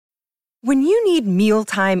When you need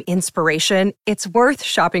mealtime inspiration, it's worth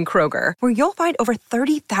shopping Kroger, where you'll find over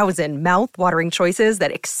 30,000 mouth-watering choices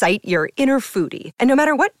that excite your inner foodie. And no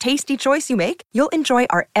matter what tasty choice you make, you'll enjoy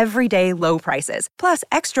our everyday low prices, plus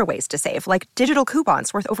extra ways to save, like digital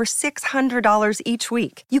coupons worth over $600 each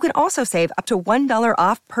week. You can also save up to $1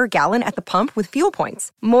 off per gallon at the pump with fuel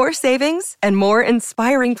points. More savings and more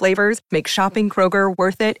inspiring flavors make shopping Kroger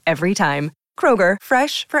worth it every time. Kroger,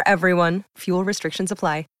 fresh for everyone. Fuel restrictions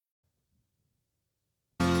apply.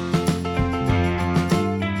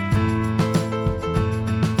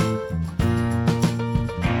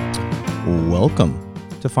 Welcome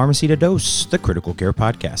to Pharmacy to Dose, the Critical Care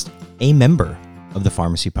Podcast, a member of the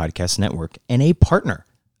Pharmacy Podcast Network and a partner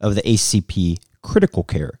of the ACP Critical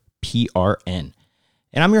Care PRN.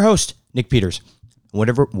 And I'm your host, Nick Peters.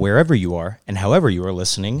 Wherever you are and however you are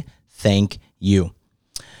listening, thank you.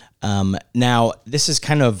 Now, this is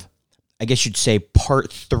kind of, I guess you'd say,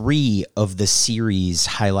 part 3 of the series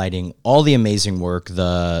highlighting all the amazing work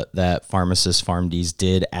that pharmacists, PharmDs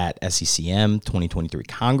did at SECM 2023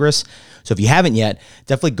 Congress. So if you haven't yet,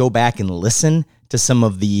 definitely go back and listen to some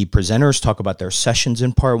of the presenters talk about their sessions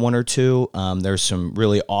in part 1 or 2. There's some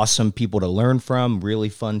really awesome people to learn from, really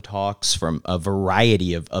fun talks from a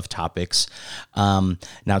variety of topics.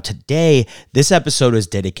 Now today, this episode is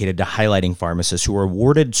dedicated to highlighting pharmacists who are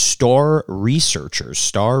awarded Star Research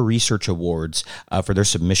Awards for their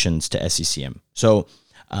submissions to SECM. So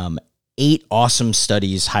 8 awesome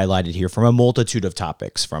studies highlighted here from a multitude of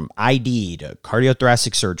topics, from ID to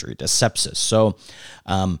cardiothoracic surgery to sepsis. So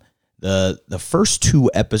the first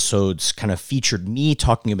 2 episodes kind of featured me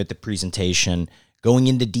talking about the presentation, going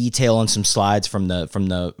into detail on some slides from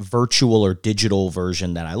the virtual or digital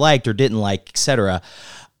version that I liked or didn't like, etc.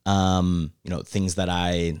 Things that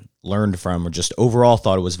I learned from or just overall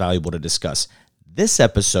thought it was valuable to discuss. This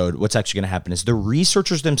episode, what's actually going to happen is the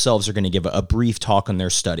researchers themselves are going to give a brief talk on their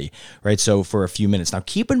study, right? So for a few minutes. Now,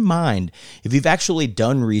 keep in mind, if you've actually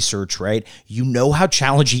done research, right, you know how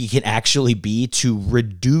challenging it can actually be to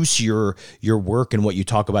reduce your work and what you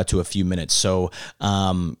talk about to a few minutes. So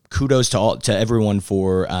kudos to everyone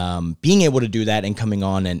for being able to do that and coming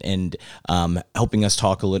on and helping us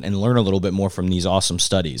talk and learn a little bit more from these awesome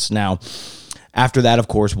studies. Now, after that, of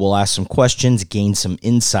course, we'll ask some questions, gain some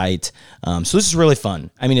insight. So this is really fun.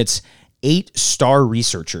 I mean, it's 8 star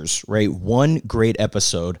researchers, right? 1 great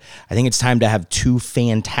episode. I think it's time to have 2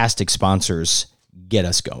 fantastic sponsors get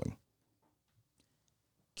us going.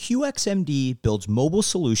 QXMD builds mobile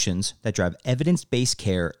solutions that drive evidence-based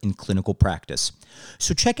care in clinical practice.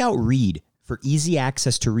 So check out Read for easy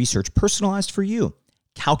access to research personalized for you.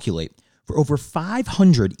 Calculate for over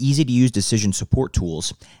 500 easy-to-use decision support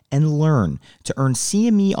tools, and Learn to earn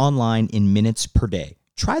CME online in minutes per day.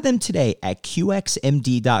 Try them today at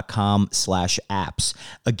qxmd.com/apps.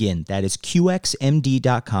 Again, that is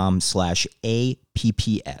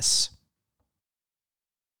qxmd.com/apps.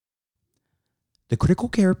 The Critical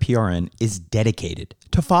Care PRN is dedicated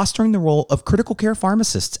to fostering the role of critical care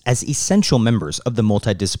pharmacists as essential members of the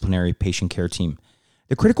multidisciplinary patient care team.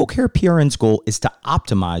 The Critical Care PRN's goal is to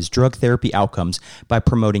optimize drug therapy outcomes by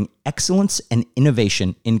promoting excellence and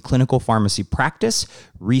innovation in clinical pharmacy practice,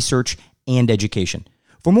 research, and education.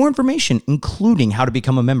 For more information, including how to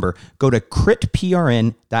become a member, go to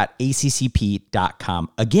critprn.accp.com.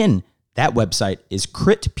 Again, that website is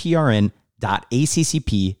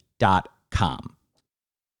critprn.accp.com.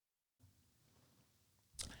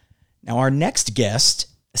 Now, our next guest,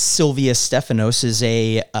 Sylvia Stefanos, is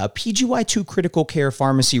a PGY2 critical care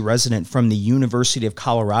pharmacy resident from the University of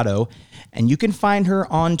Colorado, and you can find her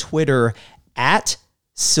on Twitter at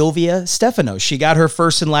Sylvia Stefanos. She got her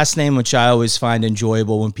first and last name, which I always find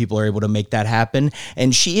enjoyable when people are able to make that happen,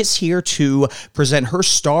 and she is here to present her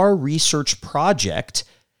STAR research project,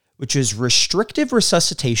 which is restrictive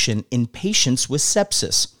resuscitation in patients with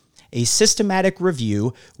sepsis, a systematic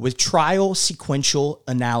review with trial sequential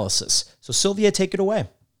analysis. So Sylvia, take it away.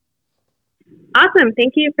 Awesome.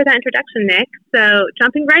 Thank you for that introduction, Nick. So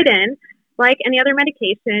jumping right in, like any other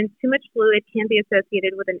medication, too much fluid can be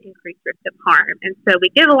associated with an increased risk of harm. And so we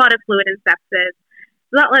give a lot of fluid in sepsis.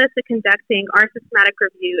 So that led us to conducting our systematic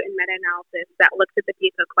review and meta-analysis that looks at the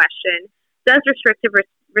DECO question: does restrictive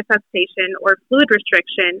resuscitation or fluid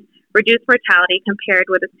restriction reduce mortality compared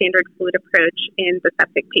with a standard fluid approach in the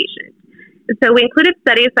septic patient? And so we included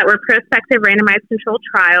studies that were prospective randomized controlled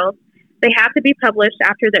trials. They have to be published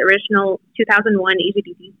after the original 2001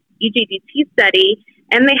 EGDT study,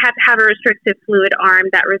 and they had to have a restrictive fluid arm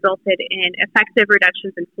that resulted in effective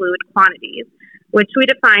reductions in fluid quantities, which we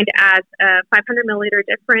defined as a 500 milliliter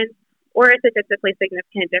difference or a statistically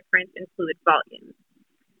significant difference in fluid volume.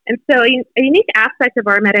 And so a unique aspect of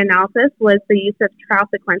our meta-analysis was the use of trial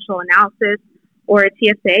sequential analysis, or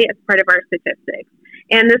TSA, as part of our statistics.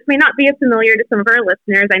 And this may not be as familiar to some of our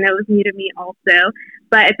listeners. I know it was new to me also,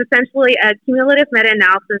 but it's essentially a cumulative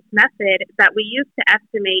meta-analysis method that we use to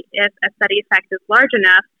estimate if a study effect is large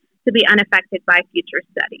enough to be unaffected by future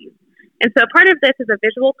studies. And so part of this is a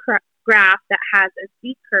visual graph that has a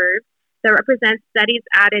Z-curve that represents studies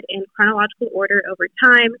added in chronological order over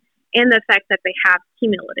time and the effect that they have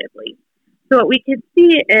cumulatively. So what we could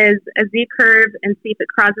see is a Z-curve and see if it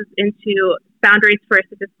crosses into boundaries for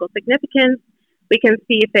statistical significance. We can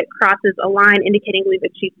see if it crosses a line indicating we've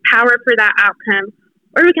achieved power for that outcome,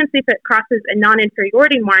 or we can see if it crosses a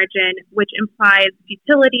non-inferiority margin, which implies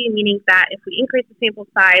futility, meaning that if we increase the sample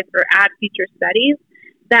size or add future studies,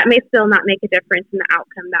 that may still not make a difference in the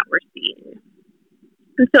outcome that we're seeing.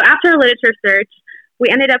 And so after a literature search, we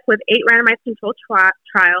ended up with 8 randomized controlled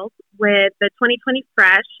trials, with the 2020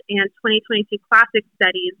 Fresh and 2022 Classic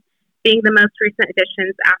studies being the most recent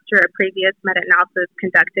additions after a previous meta-analysis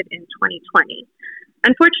conducted in 2020.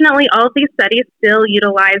 Unfortunately, all of these studies still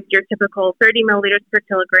utilized your typical 30 milliliters per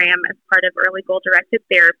kilogram as part of early goal-directed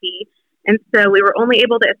therapy, and so we were only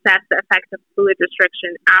able to assess the effects of fluid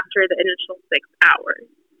restriction after the initial 6 hours.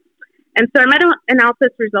 And so our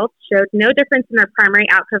meta-analysis results showed no difference in our primary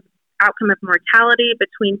outcome of mortality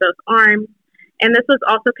between both arms, and this was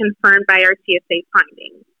also confirmed by our TSA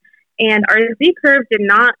findings. And our Z-curve did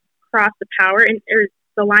not cross the power, or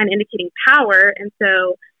the line indicating power, and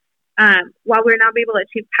so while we're not able to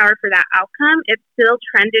achieve power for that outcome, it still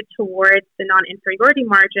trended towards the non-inferiority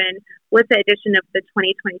margin with the addition of the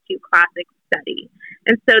 2022 Classic study.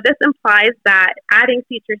 And so this implies that adding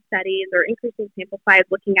future studies or increasing sample size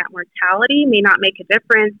looking at mortality may not make a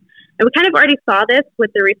difference. And we kind of already saw this with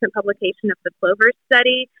the recent publication of the Clover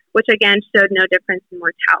study, which again showed no difference in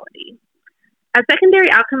mortality. A secondary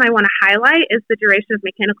outcome I want to highlight is the duration of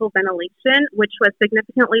mechanical ventilation, which was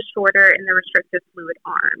significantly shorter in the restricted fluid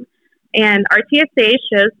arm. And our TSA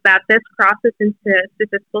shows that this crosses into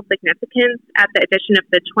statistical significance at the addition of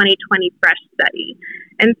the 2020 Fresh study.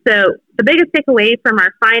 And so the biggest takeaway from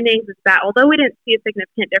our findings is that although we didn't see a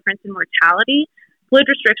significant difference in mortality, fluid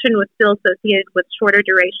restriction was still associated with shorter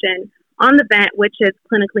duration on the vent, which is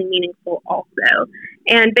clinically meaningful also.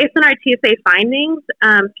 And based on our TSA findings,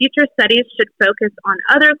 future studies should focus on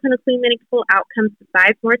other clinically meaningful outcomes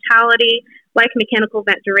besides mortality, like mechanical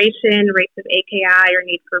vent duration, rates of AKI, or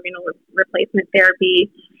need for renal replacement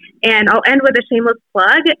therapy. And I'll end with a shameless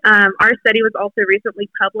plug. Our study was also recently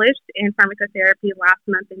published in Pharmacotherapy last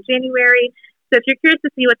month in January. So if you're curious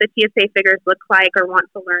to see what the TSA figures look like or want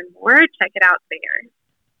to learn more, check it out there.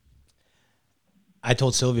 I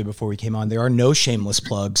told Sylvia before we came on, there are no shameless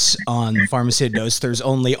plugs on Pharmacy at Dose. There's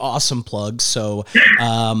only awesome plugs. So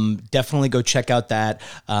definitely go check out that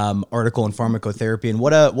article in Pharmacotherapy. And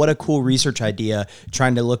what a cool research idea,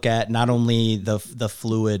 trying to look at not only the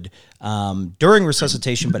fluid during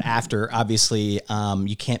resuscitation, but after. Obviously,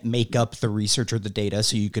 you can't make up the research or the data,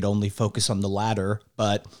 so you could only focus on the latter.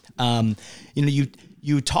 But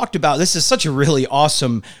you talked about, this is such a really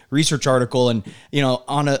awesome research article, and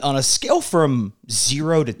on a scale from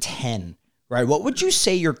 0 to 10, right? What would you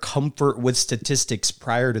say your comfort with statistics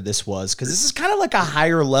prior to this was? Because this is kind of like a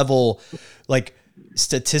higher level, like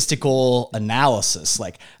statistical analysis.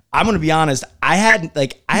 Like, I'm going to be honest, I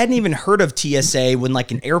hadn't even heard of TSA when like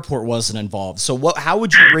an airport wasn't involved. So how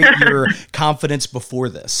would you rate your confidence before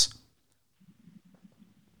this?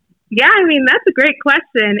 Yeah, I mean, that's a great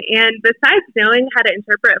question. And besides knowing how to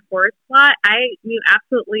interpret a forest plot, I knew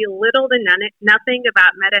absolutely little to nothing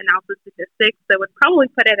about meta-analysis statistics, so would probably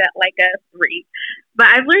put it at like a 3. But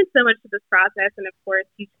I've learned so much through this process, and of course,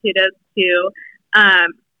 huge kudos to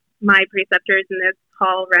my preceptors in this,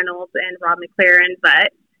 Paul Reynolds and Rob McLaren.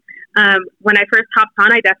 But when I first hopped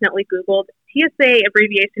on, I definitely Googled TSA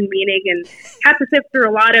abbreviation meaning and had to sift through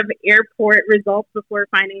a lot of airport results before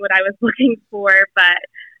finding what I was looking for. But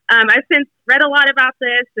I've since read a lot about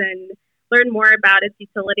this and learned more about its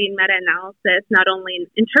utility in meta-analysis, not only in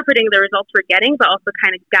interpreting the results we're getting, but also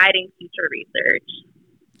kind of guiding future research.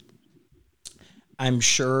 I'm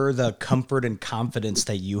sure the comfort and confidence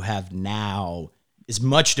that you have now is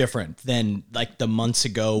much different than like the months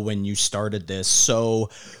ago when you started this. So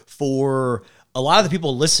for a lot of the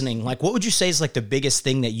people listening, like, what would you say is like the biggest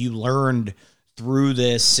thing that you learned through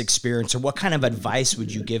this experience, or what kind of advice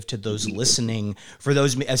would you give to those listening, for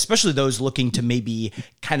those, especially those looking to maybe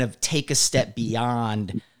kind of take a step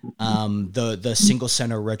beyond the single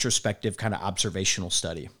center retrospective kind of observational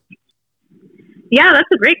study? Yeah, that's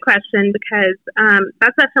a great question, because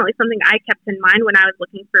that's definitely something I kept in mind when I was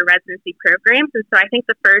looking for residency programs. And so I think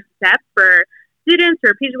the first step for students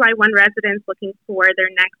or PGY1 residents looking for their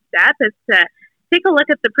next step is to take a look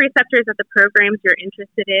at the preceptors of the programs you're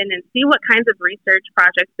interested in and see what kinds of research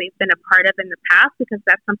projects they've been a part of in the past, because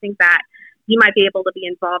that's something that you might be able to be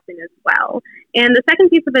involved in as well. And the second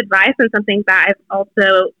piece of advice, and something that I've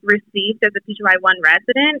also received as a PGY1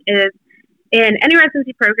 resident, is in any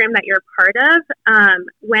residency program that you're a part of,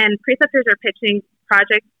 when preceptors are pitching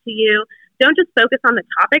projects to you, don't just focus on the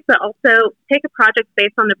topic, but also take a project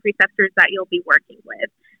based on the preceptors that you'll be working with.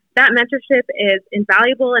 That mentorship is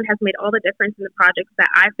invaluable and has made all the difference in the projects that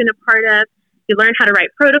I've been a part of. You learn how to write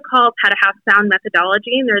protocols, how to have sound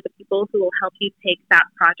methodology, and they're the people who will help you take that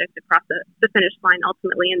project across the finish line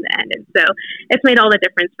ultimately in the end. And so it's made all the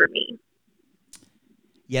difference for me.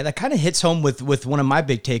 Yeah, that kind of hits home with one of my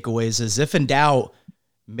big takeaways is, if in doubt,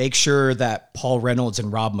 make sure that Paul Reynolds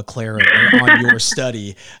and Rob McLaren are on your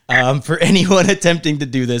study. For anyone attempting to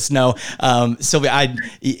do this, no. Sylvia,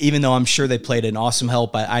 even though I'm sure they played an awesome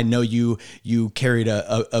help, I know you carried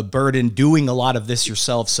a burden doing a lot of this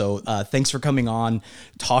yourself. So thanks for coming on,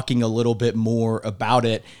 talking a little bit more about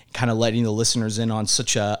it, kind of letting the listeners in on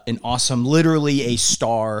such an awesome, literally a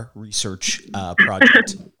star research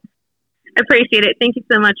project. Appreciate it. Thank you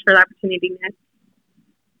so much for the opportunity, Nick.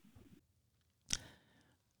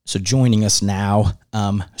 So joining us now,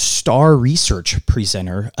 star research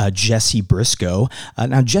presenter, Jesse Briscoe.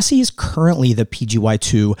 Now, Jesse is currently the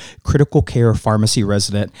PGY2 critical care pharmacy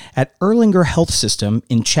resident at Erlanger Health System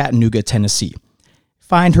in Chattanooga, Tennessee.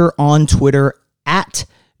 Find her on Twitter at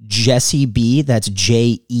Jessie B, that's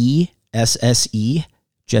Jesse,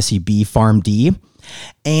 Jessie B PharmD.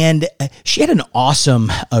 And she had an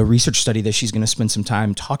awesome research study that she's going to spend some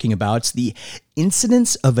time talking about. It's the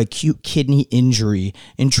incidence of acute kidney injury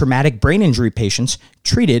in traumatic brain injury patients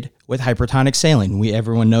treated with hypertonic saline.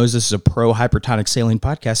 Everyone knows this is a pro hypertonic saline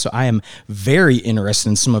podcast, so I am very interested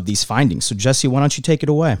in some of these findings. So Jesse, why don't you take it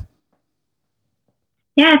away?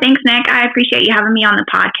 Yeah, thanks, Nick. I appreciate you having me on the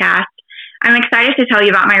podcast. I'm excited to tell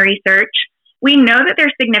you about my research. We know that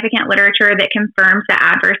there's significant literature that confirms the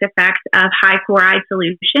adverse effects of high chloride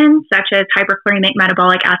solutions, such as hyperchloremic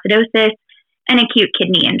metabolic acidosis and acute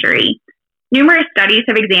kidney injury. Numerous studies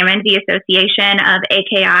have examined the association of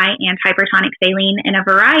AKI and hypertonic saline in a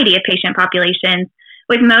variety of patient populations,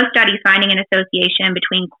 with most studies finding an association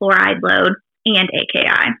between chloride load and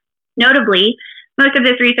AKI. Notably, most of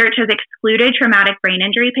this research has excluded traumatic brain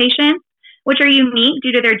injury patients, which are unique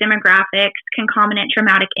due to their demographics, concomitant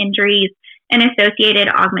traumatic injuries, and associated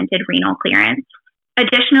augmented renal clearance.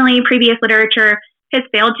 Additionally, previous literature has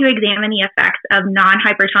failed to examine the effects of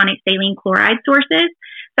non-hypertonic saline chloride sources,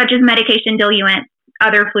 such as medication diluents,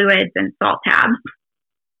 other fluids, and salt tabs.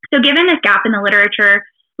 So given this gap in the literature,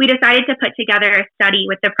 we decided to put together a study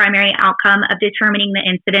with the primary outcome of determining the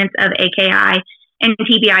incidence of AKI in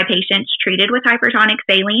TBI patients treated with hypertonic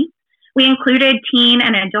saline. We included teen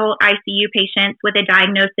and adult ICU patients with a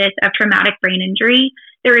diagnosis of traumatic brain injury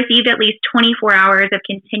that received at least 24 hours of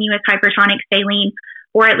continuous hypertonic saline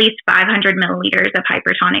or at least 500 milliliters of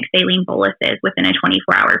hypertonic saline boluses within a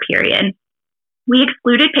 24-hour period. We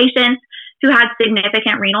excluded patients who had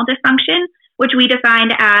significant renal dysfunction, which we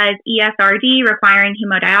defined as ESRD requiring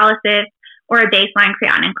hemodialysis or a baseline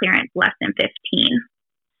creatinine clearance less than 15.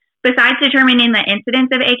 Besides determining the incidence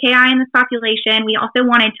of AKI in this population, we also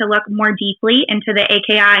wanted to look more deeply into the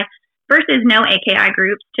AKI versus no AKI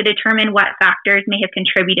groups to determine what factors may have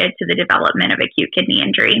contributed to the development of acute kidney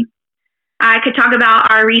injury. I could talk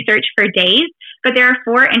about our research for days, but there are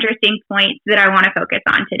 4 interesting points that I want to focus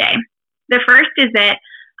on today. The first is that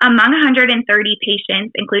among 130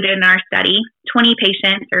 patients included in our study, 20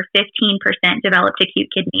 patients or 15% developed acute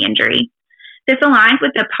kidney injury. This aligns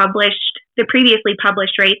with the previously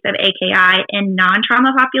published rates of AKI in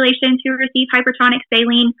non-trauma populations who receive hypertonic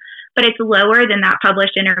saline, but it's lower than that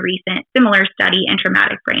published in a recent similar study in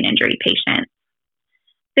traumatic brain injury patients.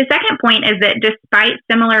 The second point is that despite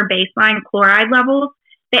similar baseline chloride levels,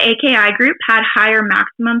 the AKI group had higher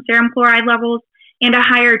maximum serum chloride levels and a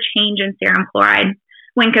higher change in serum chloride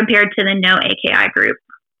when compared to the no AKI group.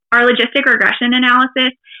 Our logistic regression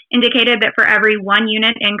analysis indicated that for every 1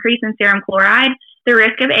 unit increase in serum chloride, the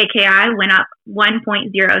risk of AKI went up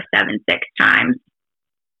 1.076 times.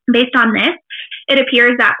 Based on this, it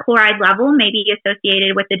appears that chloride level may be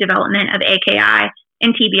associated with the development of AKI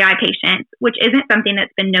in TBI patients, which isn't something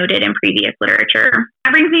that's been noted in previous literature.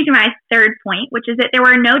 That brings me to my third point, which is that there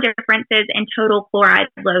were no differences in total chloride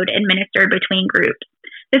load administered between groups.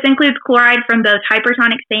 This includes chloride from both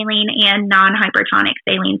hypertonic saline and non-hypertonic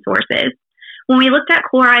saline sources. When we looked at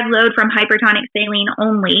chloride load from hypertonic saline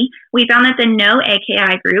only, we found that the no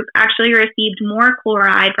AKI group actually received more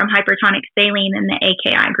chloride from hypertonic saline than the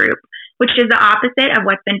AKI group, which is the opposite of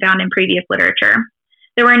what's been found in previous literature.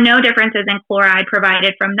 There were no differences in chloride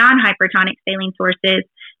provided from non-hypertonic saline sources,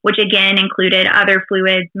 which again included other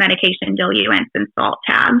fluids, medication diluents, and salt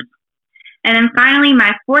tabs. And then finally,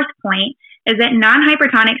 my fourth point is that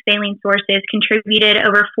non-hypertonic saline sources contributed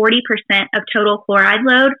over 40% of total chloride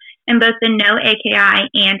load in both the no AKI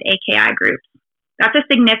and AKI groups. That's a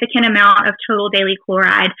significant amount of total daily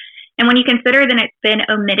chloride. And when you consider that it's been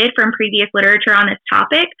omitted from previous literature on this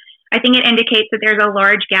topic, I think it indicates that there's a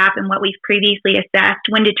large gap in what we've previously assessed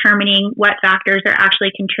when determining what factors are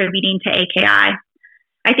actually contributing to AKI.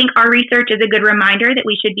 I think our research is a good reminder that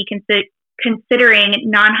we should be considering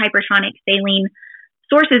non-hypertonic saline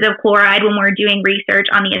sources of chloride when we're doing research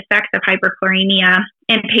on the effects of hyperchloremia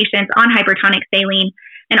in patients on hypertonic saline,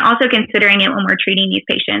 and also considering it when we're treating these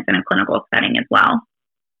patients in a clinical setting as well.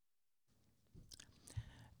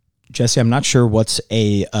 Jesse, I'm not sure what's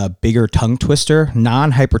a bigger tongue twister,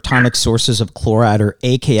 non-hypertonic sources of chloride or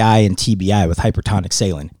AKI and TBI with hypertonic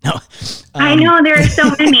saline. No, I know there are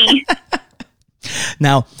so many.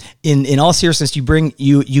 Now, in all seriousness,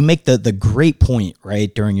 you make the great point,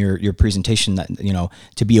 right, during your presentation that,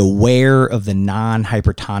 to be aware of the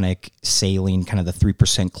non-hypertonic saline, kind of the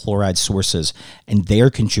 3% chloride sources, and their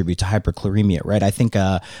contribute to hyperchloremia, right? I think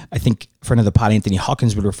friend of the pod, Anthony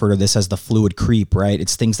Hawkins, would refer to this as the fluid creep, right?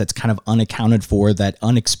 It's things that's kind of unaccounted for, that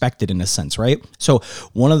unexpected in a sense, right? So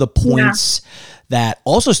one of the points that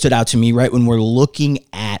also stood out to me, right, when we're looking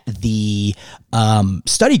at the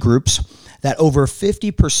study groups, that over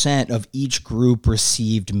 50% of each group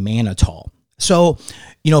received mannitol. So,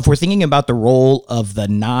 if we're thinking about the role of the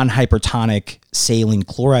non-hypertonic saline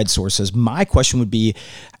chloride sources, my question would be,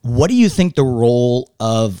 what do you think the role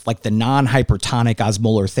of like the non-hypertonic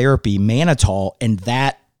osmolar therapy, mannitol, and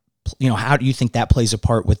that, how do you think that plays a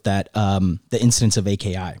part with that, the incidence of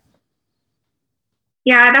AKI?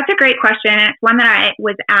 Yeah, that's a great question. It's one that I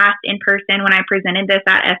was asked in person when I presented this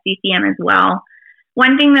at SCCM as well.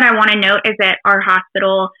 One thing that I want to note is that our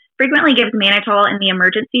hospital frequently gives mannitol in the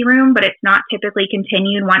emergency room, but it's not typically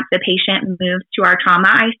continued once the patient moves to our trauma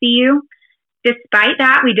ICU. Despite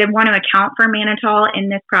that, we did want to account for mannitol in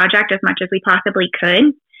this project as much as we possibly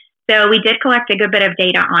could. So we did collect a good bit of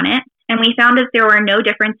data on it, and we found that there were no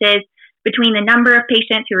differences between the number of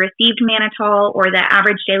patients who received mannitol or the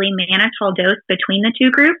average daily mannitol dose between the two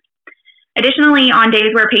groups. Additionally, on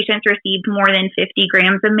days where patients received more than 50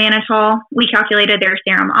 grams of mannitol, we calculated their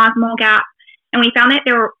serum osmol gap, and we found that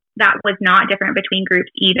that was not different between groups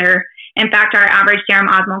either. In fact, our average serum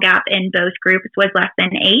osmol gap in both groups was less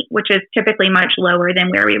than 8, which is typically much lower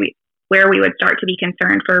than where we would start to be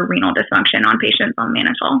concerned for renal dysfunction on patients on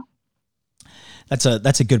mannitol.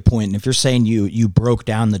 That's a good point. And if you're saying you broke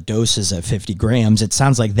down the doses at 50 grams, it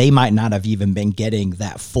sounds like they might not have even been getting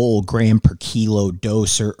that full gram per kilo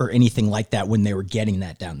dose or anything like that when they were getting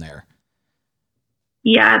that down there.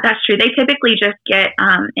 Yeah, that's true. They typically just get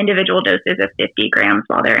individual doses of 50 grams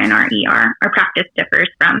while they're in our ER. Our practice differs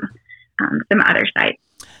from some other sites.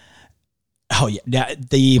 Oh yeah,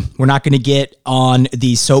 we're not going to get on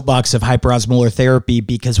the soapbox of hyperosmolar therapy,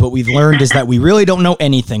 because what we've learned is that we really don't know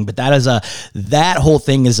anything. But that whole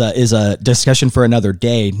thing is a discussion for another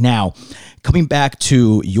day. Now, coming back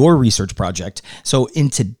to your research project, so in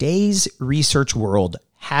today's research world,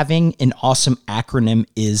 having an awesome acronym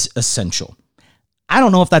is essential. I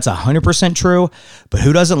don't know if that's 100% true, but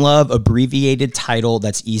who doesn't love abbreviated title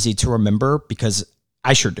that's easy to remember? Because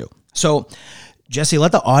I sure do. So, Jesse,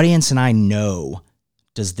 let the audience and I know,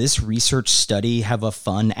 does this research study have a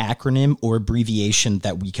fun acronym or abbreviation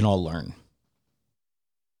that we can all learn?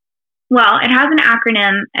 Well, it has an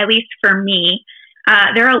acronym, at least for me.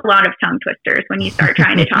 There are a lot of tongue twisters when you start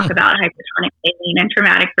trying to talk about hypertonic saline and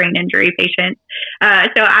traumatic brain injury patients.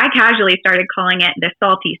 So I casually started calling it the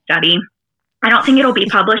SALTI study. I don't think it'll be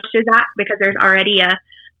published as that because there's already a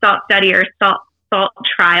SALT study or SALT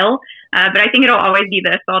trial, but I think it'll always be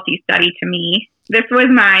the SALTI study to me. This was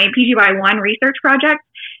my PGY1 research project,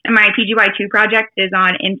 and my PGY2 project is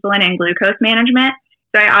on insulin and glucose management.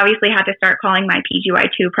 So I obviously had to start calling my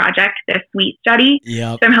PGY2 project the SWEET study.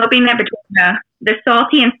 Yep. So I'm hoping that between the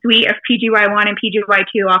salty and sweet of PGY1 and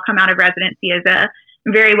PGY2, I'll come out of residency as a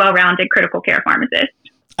very well-rounded critical care pharmacist.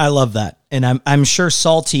 I love that. And I'm sure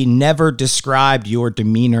Salty never described your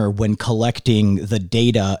demeanor when collecting the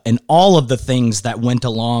data and all of the things that went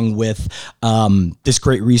along with this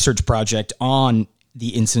great research project on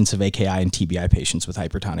the incidence of AKI and TBI patients with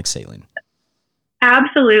hypertonic saline.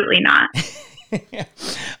 Absolutely not.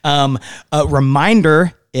 A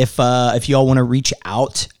reminder, if you all want to reach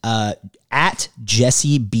out, at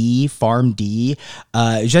Jesse B Farm D.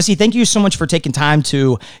 Jesse, thank you so much for taking time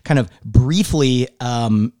to kind of briefly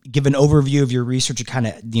give an overview of your research and kind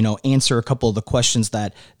of, answer a couple of the questions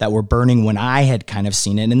that were burning when I had kind of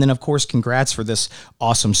seen it. And then, of course, congrats for this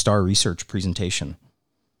awesome STAR research presentation.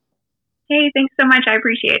 Hey, thanks so much. I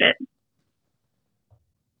appreciate it.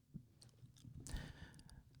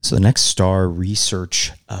 So the next STAR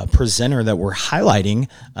research presenter that we're highlighting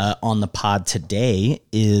on the pod today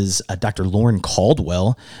is Dr. Lauren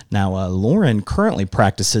Caldwell. Now, Lauren currently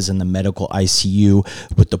practices in the medical ICU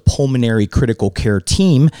with the pulmonary critical care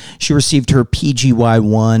team. She received her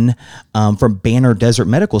PGY-1 from Banner Desert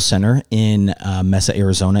Medical Center in Mesa,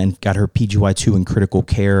 Arizona, and got her PGY-2 in critical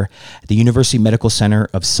care at the University Medical Center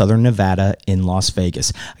of Southern Nevada in Las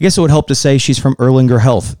Vegas. I guess it would help to say she's from Erlanger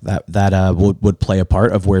Health. That would play a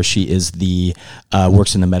part of where she is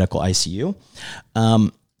works in the medical ICU.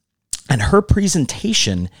 And her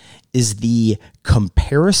presentation is the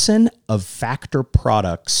comparison of factor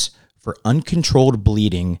products for uncontrolled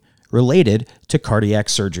bleeding related to cardiac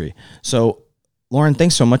surgery. So, Lauren,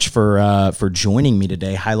 thanks so much for joining me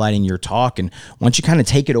today, highlighting your talk. And why don't you kind of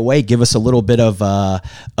take it away, give us a little bit of an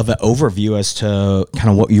overview as to kind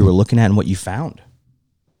of what you were looking at and what you found.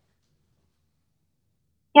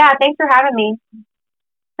 Yeah, thanks for having me.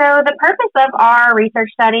 So the purpose of our research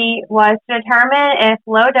study was to determine if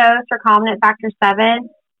low-dose recombinant factor 7,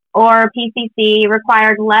 or PCC,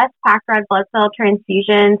 required less packed red blood cell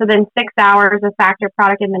transfusions within 6 hours of factor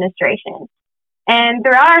product administration. And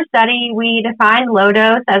throughout our study, we defined low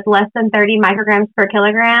dose as less than 30 micrograms per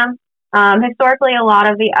kilogram. Historically, a lot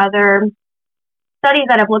of the other studies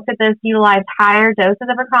that have looked at this utilized higher doses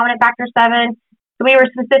of recombinant factor 7. So we were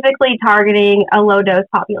specifically targeting a low-dose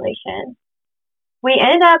population. We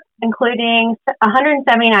ended up including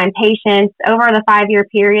 179 patients over the 5-year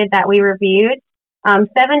period that we reviewed,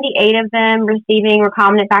 78 of them receiving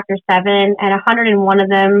recombinant factor 7 and 101 of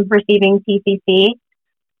them receiving PCC.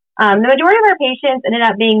 The majority of our patients ended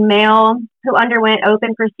up being male who underwent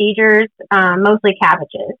open procedures, mostly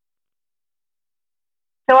CABGs.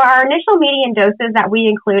 So our initial median doses that we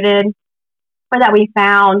included or that we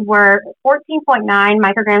found were 14.9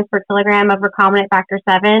 micrograms per kilogram of recombinant factor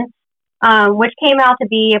 7, which came out to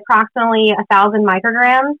be approximately 1,000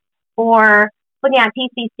 micrograms, or looking at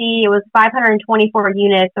PCC, it was 524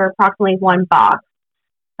 units, or approximately 1 box.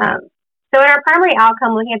 So in our primary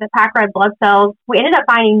outcome, looking at the packed red blood cells, we ended up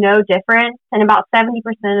finding no difference, and about 70%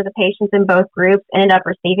 of the patients in both groups ended up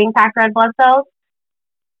receiving packed red blood cells.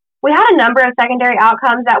 We had a number of secondary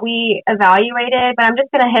outcomes that we evaluated, but I'm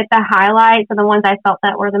just going to hit the highlights of the ones I felt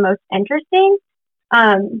that were the most interesting.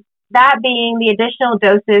 That being the additional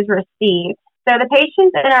doses received. So the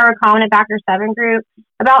patients in our recombinant factor 7 group,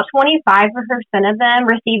 about 25% of them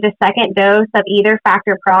received a second dose of either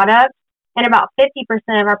factor product, and about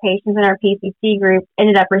 50% of our patients in our PCC group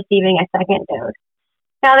ended up receiving a second dose.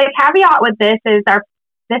 Now, the caveat with this is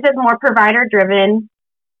this is more provider driven,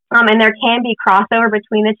 and there can be crossover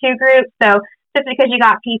between the two groups. So just because you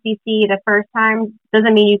got PCC the first time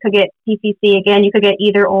doesn't mean you could get PCC again. You could get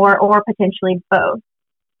either or potentially both.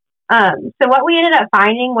 So what we ended up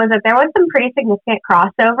finding was that there was some pretty significant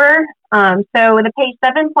crossover. So the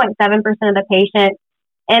 7.7% of the patients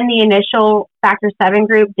in the initial factor 7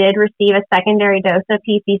 group did receive a secondary dose of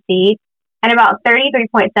PCC, and about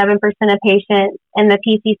 33.7% of patients in the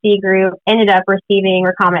PCC group ended up receiving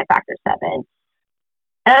recombinant factor 7.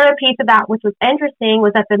 Another piece of that, which was interesting,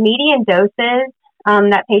 was that the median doses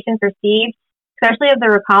that patients received, especially of the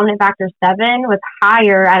recombinant factor 7, was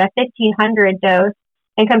higher at a 1,500 dose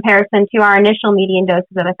in comparison to our initial median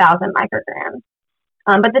doses of 1,000 micrograms.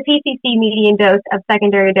 But the PCC median dose of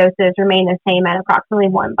secondary doses remained the same at approximately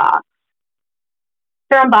 1 box.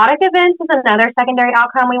 Thrombotic events is another secondary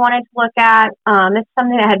outcome we wanted to look at. This is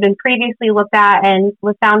something that had been previously looked at and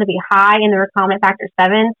was found to be high in the recombinant factor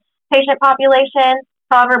 7 patient population.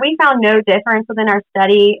 However, we found no difference within our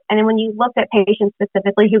study. And then when you looked at patients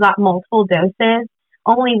specifically who got multiple doses,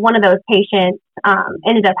 only one of those patients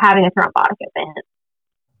ended up having a thrombotic event.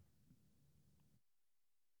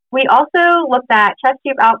 We also looked at chest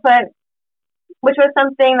tube output, which was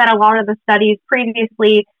something that a lot of the studies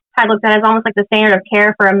previously had looked at as almost like the standard of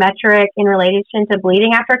care for a metric in relation to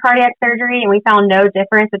bleeding after cardiac surgery, and we found no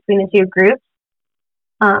difference between the two groups.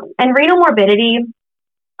 And renal morbidity,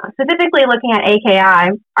 specifically looking at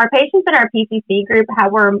AKI, our patients in our PCC group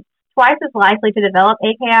were twice as likely to develop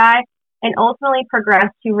AKI and ultimately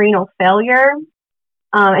progress to renal failure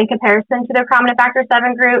in comparison to the recombinant factor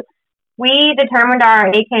 7 group. We determined our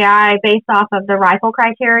AKI based off of the RIFLE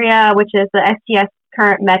criteria, which is the STS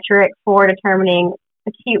current metric for determining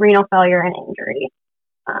acute renal failure and injury.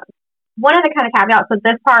 one of the kind of caveats with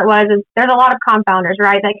this part is there's a lot of confounders,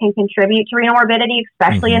 right, that can contribute to renal morbidity,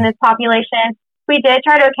 especially in this population. We did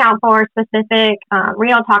try to account for specific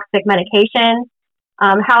renal toxic medications.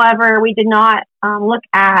 However, we did not look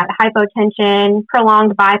at hypotension,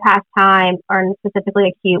 prolonged bypass time, or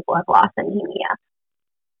specifically acute blood loss anemia.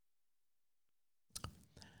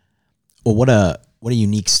 Well, what a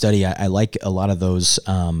unique study. I like a lot of those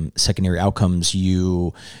secondary outcomes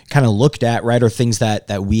you kind of looked at, right, or things that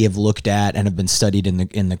we have looked at and have been studied in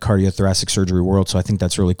the cardiothoracic surgery world. So I think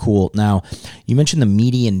that's really cool. Now, you mentioned the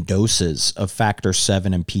median doses of factor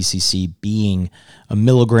VII and PCC being 1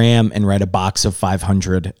 milligram and a box of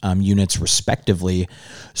 500 units respectively.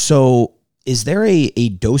 So is there a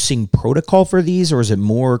dosing protocol for these, or is it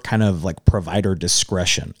more kind of like provider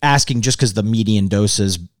discretion? Asking just because the median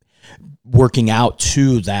doses working out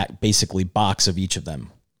to that basically box of each of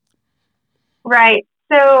them. Right.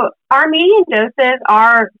 So our median doses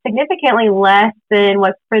are significantly less than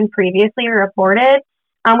what's been previously reported.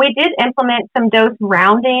 We did implement some dose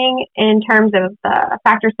rounding in terms of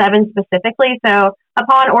factor VII specifically. So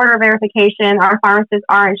upon order verification, our pharmacists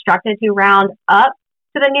are instructed to round up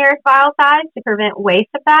to the nearest vial size to prevent waste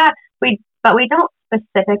of that. But we don't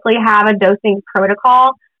specifically have a dosing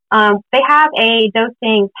protocol. They have a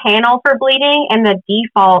dosing panel for bleeding, and the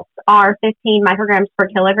defaults are 15 micrograms per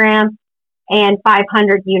kilogram and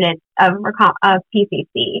 500 units of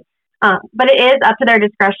PCC. But it is up to their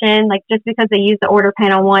discretion. Like, just because they use the order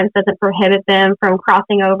panel once doesn't prohibit them from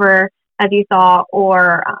crossing over, as you saw,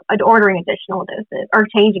 or ordering additional doses or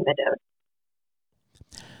changing the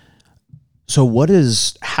dose. So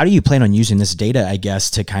how do you plan on using this data, I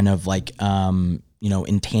guess, to kind of like,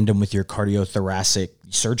 in tandem with your cardiothoracic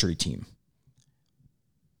surgery team?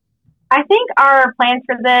 I think our plans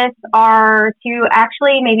for this are to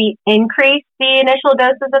actually maybe increase the initial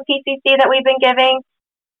doses of PCC that we've been giving.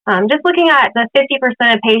 Just looking at the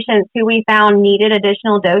 50% of patients who we found needed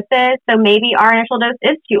additional doses, so maybe our initial dose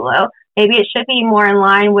is too low. Maybe it should be more in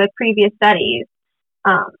line with previous studies.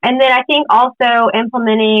 And then I think also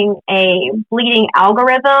implementing a bleeding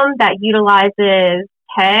algorithm that utilizes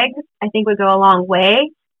TEGs, I think would go a long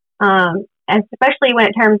way, especially when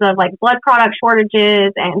it terms of like blood product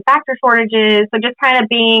shortages and factor shortages. So just kind of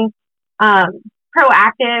being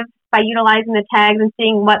proactive by utilizing the TEGs and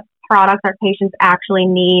seeing what products our patients actually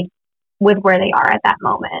need with where they are at that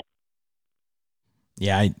moment.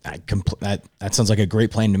 Yeah, that sounds like a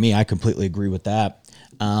great plan to me. I completely agree with that.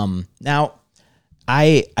 Now,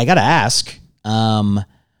 I got to ask,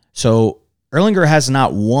 so Erlanger has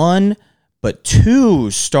not one, but 2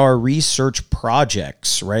 STAR research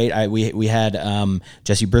projects, right? We had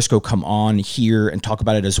Jesse Briscoe come on here and talk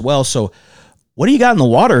about it as well. So what do you got in the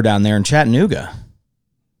water down there in Chattanooga?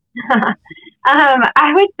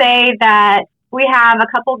 I would say that we have a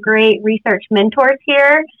couple great research mentors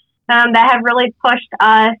here that have really pushed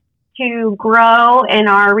us to grow in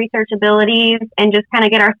our research abilities and just kind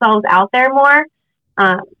of get ourselves out there more.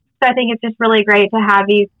 So I think it's just really great to have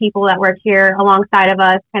these people that work here alongside of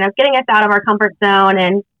us, kind of getting us out of our comfort zone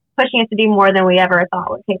and pushing us to do more than we ever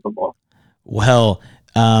thought was capable. Well,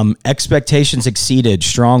 expectations exceeded.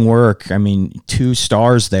 Strong work. I mean, 2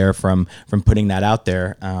 stars there from putting that out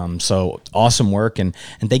there. So awesome work. And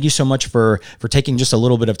thank you so much for taking just a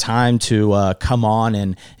little bit of time to come on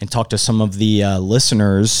and talk to some of the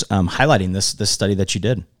listeners, highlighting this study that you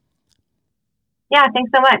did. Yeah,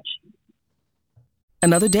 thanks so much.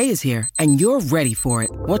 Another day is here, and you're ready for it.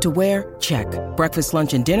 What to wear? Check. Breakfast,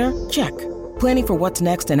 lunch, and dinner? Check. Planning for what's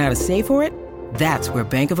next and how to save for it? That's where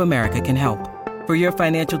Bank of America can help. For your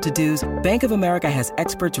financial to-dos, Bank of America has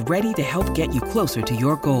experts ready to help get you closer to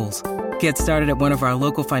your goals. Get started at one of our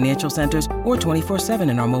local financial centers or 24/7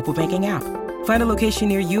 in our mobile banking app. Find a location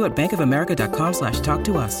near you at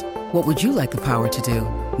bankofamerica.com/talktous. What would you like the power to do?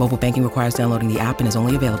 Mobile banking requires downloading the app and is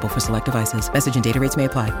only available for select devices. Message and data rates may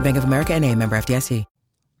apply. Bank of America NA, member FDIC.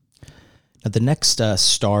 Now, the next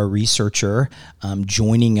STAR researcher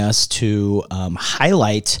joining us to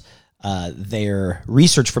highlight their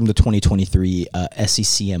research from the 2023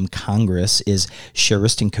 SECM Congress is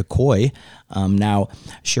Sheristan Kakoy. Now,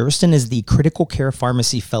 Sheristan is the Critical Care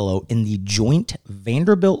Pharmacy Fellow in the Joint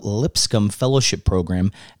Vanderbilt Lipscomb Fellowship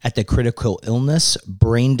Program at the Critical Illness,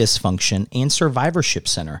 Brain Dysfunction, and Survivorship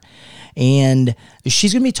Center. And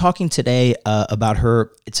she's going to be talking today about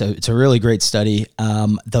her, it's a really great study,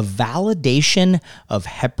 the validation of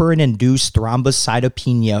heparin-induced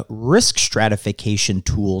thrombocytopenia risk stratification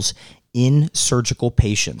tools in surgical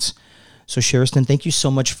patients. So Sheristan, thank you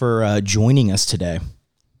so much for joining us today.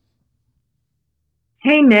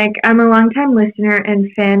 Hey, Nick. I'm a longtime listener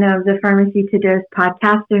and fan of the Pharmacy to Dose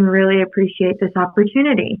podcast and really appreciate this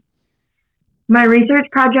opportunity. My research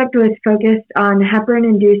project was focused on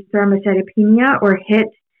heparin-induced thrombocytopenia, or HIT,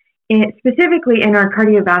 specifically in our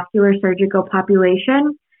cardiovascular surgical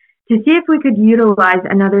population, to see if we could utilize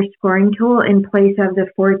another scoring tool in place of the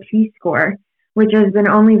 4T score, which has been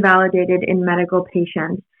only validated in medical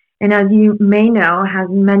patients, and as you may know, has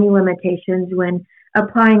many limitations when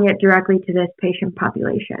applying it directly to this patient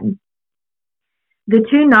population. The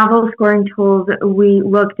two novel scoring tools we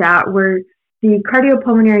looked at were the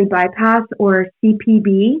cardiopulmonary bypass, or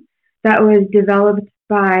CPB, that was developed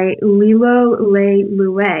by Lilo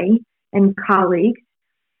Le and colleagues,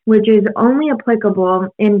 which is only applicable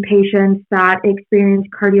in patients that experience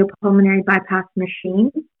cardiopulmonary bypass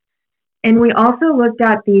machines. And we also looked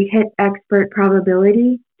at the HIT expert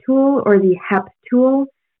probability tool, or the HEP tool,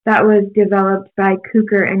 that was developed by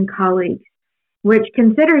Cooker and colleagues, which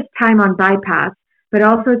considers time on bypass, but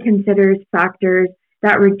also considers factors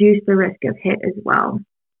that reduce the risk of HIT as well.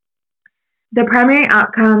 The primary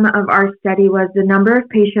outcome of our study was the number of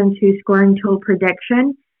patients whose scoring tool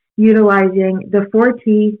prediction utilizing the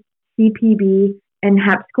 4T, CPB, and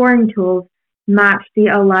HEP scoring tools matched the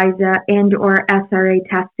ELISA and or SRA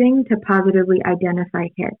testing to positively identify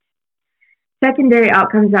HIT. Secondary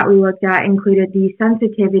outcomes that we looked at included the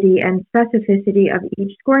sensitivity and specificity of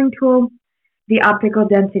each scoring tool, the optical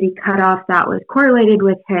density cutoff that was correlated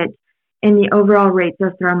with HIT, and the overall rates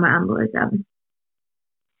of thromboembolism.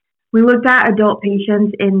 We looked at adult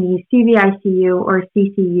patients in the CVICU or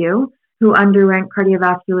CCU who underwent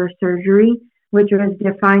cardiovascular surgery, which was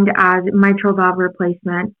defined as mitral valve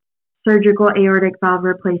replacement, surgical aortic valve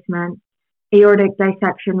replacement, aortic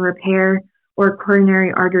dissection repair, or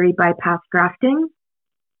coronary artery bypass grafting.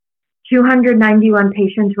 291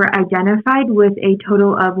 patients were identified with a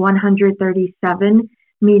total of 137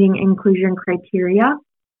 meeting inclusion criteria.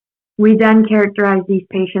 We then characterized these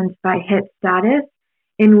patients by HIT status,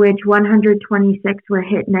 in which 126 were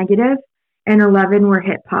HIT negative and 11 were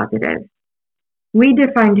HIT positive. We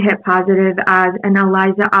defined HIT positive as an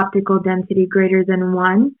ELISA optical density greater than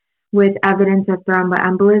 1 with evidence of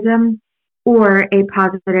thromboembolism, or a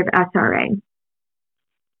positive SRA.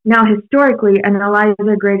 Now, historically, an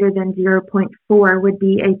ELISA greater than 0.4 would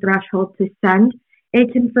be a threshold to send a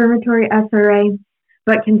confirmatory SRA,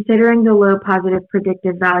 but considering the low positive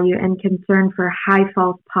predictive value and concern for high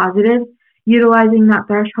false positives utilizing that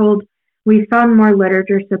threshold, we found more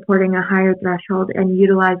literature supporting a higher threshold and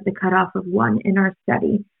utilized the cutoff of 1 in our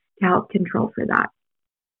study to help control for that.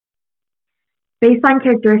 Baseline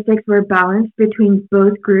characteristics were balanced between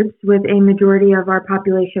both groups, with a majority of our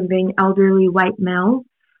population being elderly white males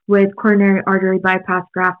with coronary artery bypass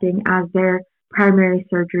grafting as their primary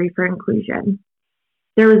surgery for inclusion.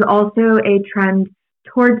 There was also a trend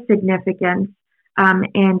towards significance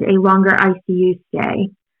and a longer ICU stay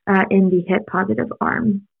in the HIT positive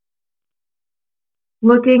arm.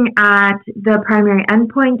 Looking at the primary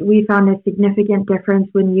endpoint, we found a significant difference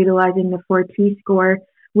when utilizing the 4T score,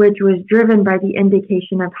 which was driven by the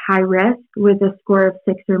indication of high risk with a score of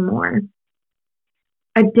 6 or more.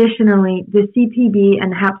 Additionally, the CPB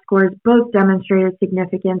and HEP scores both demonstrated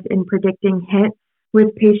significance in predicting HIT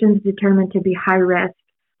with patients determined to be high risk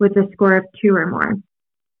with a score of 2 or more.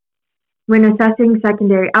 When assessing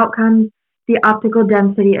secondary outcomes, the optical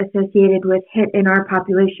density associated with HIT in our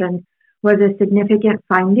population was a significant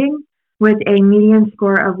finding, with a median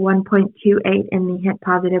score of 1.28 in the HIT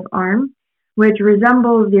positive arm, which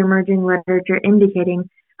resembles the emerging literature indicating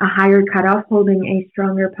a higher cutoff holding a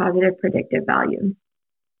stronger positive predictive value.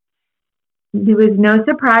 There was no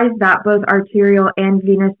surprise that both arterial and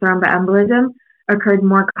venous thromboembolism occurred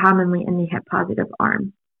more commonly in the HIT positive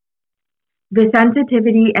arm. The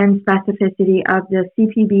sensitivity and specificity of the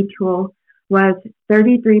CPB tool was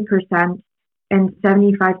 33% and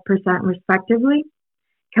 75% respectively,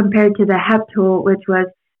 compared to the HEP tool, which was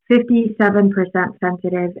 57%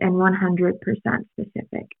 sensitive and 100%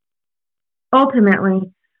 specific.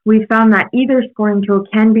 Ultimately, we found that either scoring tool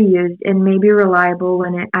can be used and may be reliable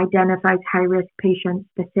when it identifies high-risk patients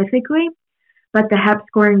specifically, but the HEP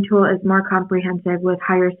scoring tool is more comprehensive with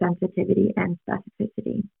higher sensitivity and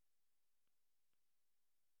specificity.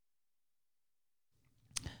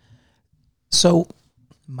 So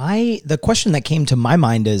the question that came to my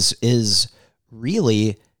mind is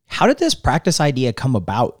really, how did this practice idea come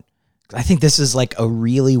about? I think this is like a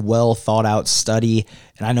really well thought out study.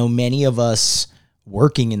 And I know many of us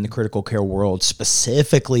working in the critical care world,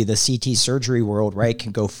 specifically the CT surgery world, right,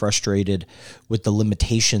 can go frustrated with the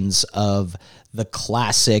limitations of the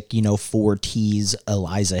classic, 4T's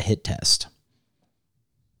ELISA HIT test.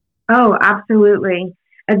 Oh, absolutely.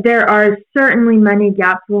 There are certainly many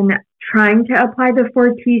gaps when trying to apply the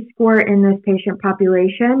 4T score in this patient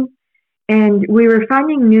population. And we were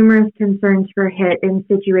finding numerous concerns for HIT in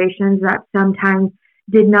situations that sometimes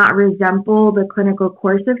did not resemble the clinical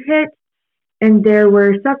course of HIT. And there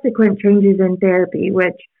were subsequent changes in therapy,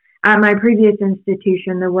 which at my previous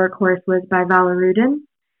institution, the workhorse was bivalirudin.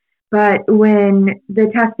 But when the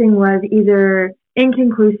testing was either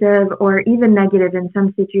inconclusive or even negative in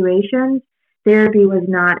some situations, therapy was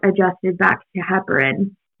not adjusted back to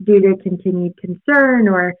heparin due to continued concern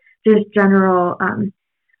or just general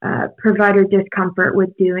provider discomfort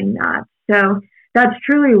with doing that. So that's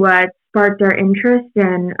truly what sparked our interest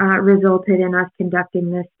and resulted in us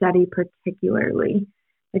conducting this study particularly.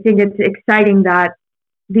 I think it's exciting that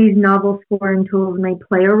these novel scoring tools may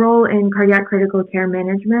play a role in cardiac critical care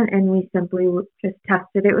management, and we simply just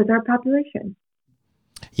tested it with our population.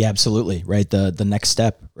 Yeah, absolutely. Right. The next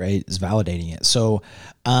step, right, is validating it. So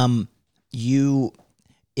you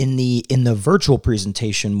in the virtual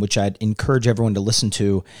presentation, which I'd encourage everyone to listen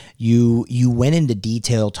to, you went into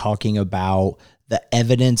detail talking about the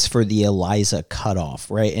evidence for the ELISA cutoff,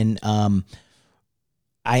 right? And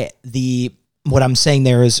what I'm saying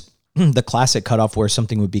there is the classic cutoff where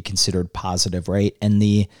something would be considered positive, right? And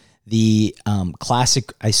the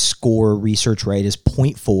classic score research rate is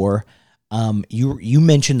 0.4. You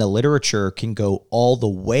mentioned the literature can go all the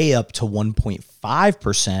way up to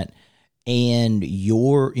 1.5%, and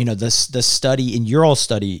the study in your all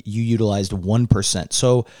study you utilized 1%.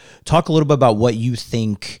 So talk a little bit about what you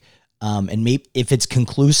think, and maybe if it's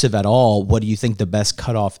conclusive at all, what do you think the best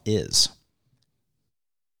cutoff is?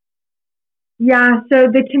 Yeah, so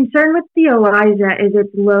the concern with the ELISA is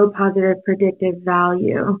its low positive predictive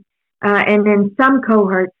value. And in some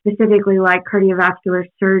cohorts, specifically like cardiovascular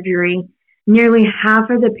surgery, nearly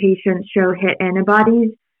half of the patients show HIT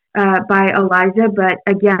antibodies by ELISA, but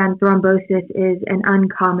again, thrombosis is an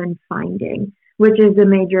uncommon finding, which is a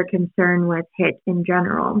major concern with HIT in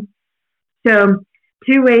general. So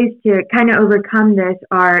 2 ways to kind of overcome this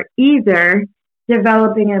are either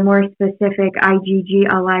developing a more specific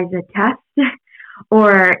IgG ELISA test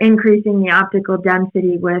or increasing the optical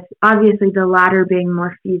density, with obviously the latter being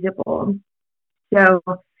more feasible. So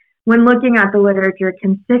when looking at the literature,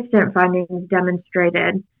 consistent findings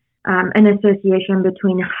demonstrated an association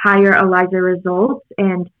between higher ELISA results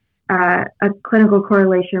and a clinical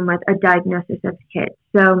correlation with a diagnosis of HIT.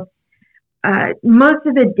 So most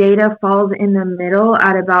of the data falls in the middle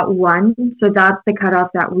at about 1. So that's the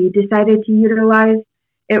cutoff that we decided to utilize.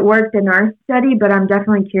 It worked in our study, but I'm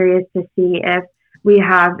definitely curious to see if we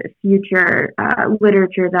have future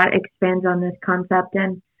literature that expands on this concept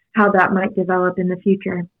and how that might develop in the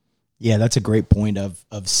future. Yeah, that's a great point of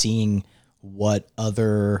seeing what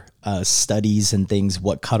other studies and things,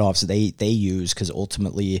 what cutoffs they use, because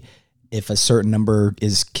ultimately, if a certain number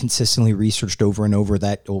is consistently researched over and over,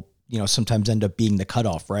 that will sometimes end up being the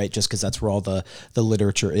cutoff, right? Just because that's where all the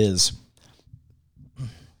literature is.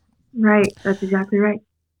 Right, that's exactly right.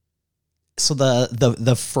 So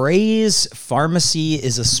the phrase pharmacy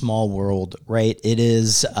is a small world, right? It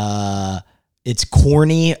is it's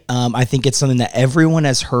corny. I think it's something that everyone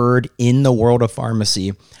has heard in the world of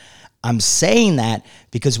pharmacy. I'm saying that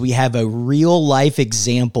because we have a real life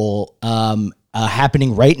example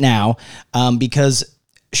happening right now. Because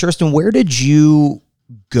Sherston, where did you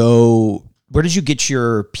go? Where did you get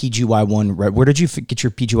your PGY1? Where did you get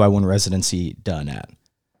your PGY1 residency done at?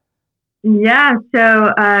 Yeah,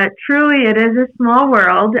 so truly it is a small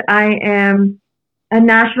world. I am a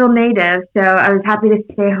Nashville native, so I was happy to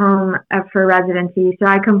stay home for residency. So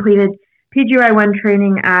I completed PGY1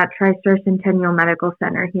 training at TriStar Centennial Medical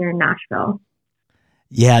Center here in Nashville.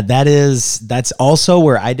 Yeah, that's also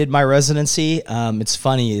where I did my residency. It's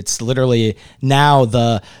funny. It's literally now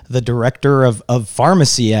the director of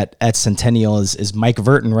pharmacy at Centennial is Mike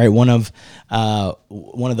Verton, right? One of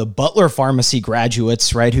the Butler Pharmacy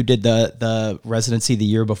graduates, right? Who did the residency the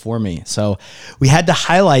year before me. So we had to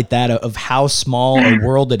highlight that of how small a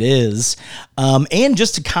world it is. And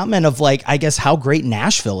just to comment of I guess how great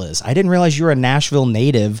Nashville is. I didn't realize you were a Nashville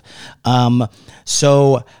native.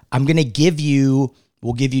 So I'm going to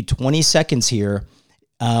we'll give you 20 seconds here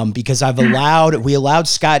because we allowed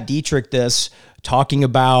Scott Dietrich this talking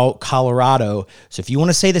about Colorado. So if you want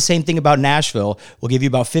to say the same thing about Nashville, we'll give you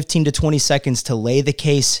about 15 to 20 seconds to lay the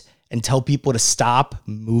case and tell people to stop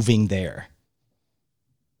moving there.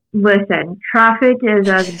 Listen, traffic is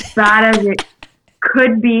as bad as it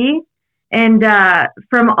could be. And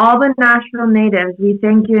from all the Nashville natives, we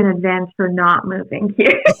thank you in advance for not moving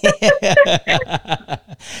here.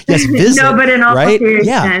 Yes, visit, no, but in all right?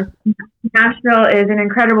 seriousness, Nashville is an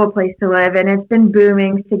incredible place to live, and it's been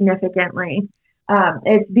booming significantly.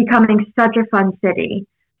 It's becoming such a fun city.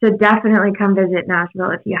 So definitely come visit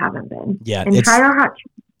Nashville if you haven't been. Yeah, and try our hot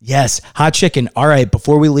chicken. Yes, hot chicken. All right,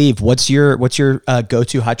 before we leave, what's your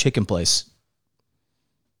go-to hot chicken place?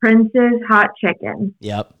 Prince's Hot Chicken.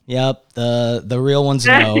 Yep. The real ones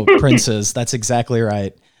know Prince's. That's exactly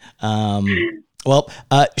right. Well,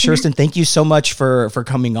 Sherston, thank you so much for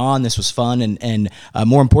coming on. This was fun, and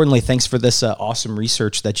more importantly, thanks for this awesome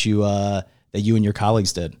research that you and your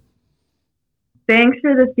colleagues did. Thanks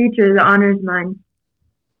for the feature. The honor is mine.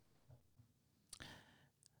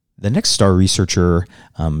 The next star researcher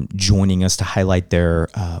joining us to highlight their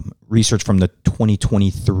research from the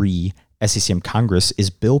 2023 SACM Congress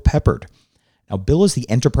is Bill Peppard. Now, Bill is the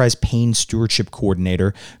Enterprise Pain Stewardship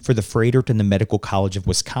Coordinator for the Froedtert the Medical College of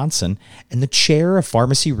Wisconsin and the Chair of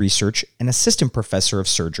Pharmacy Research and Assistant Professor of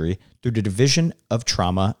Surgery through the Division of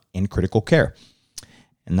Trauma and Critical Care.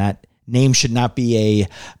 And that name should not be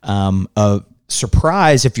a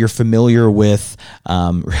surprise if you're familiar with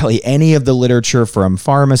really any of the literature from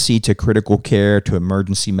pharmacy to critical care to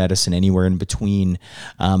emergency medicine, anywhere in between.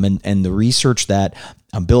 And the research that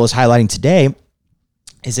Bill is highlighting today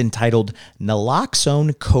is entitled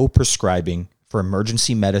Naloxone Co-Prescribing for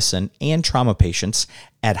Emergency Medicine and Trauma Patients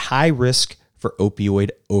at High Risk for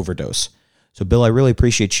Opioid Overdose. So, Bill, I really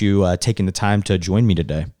appreciate you taking the time to join me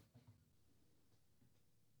today.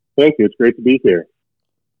 Thank you. It's great to be here.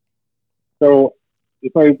 So,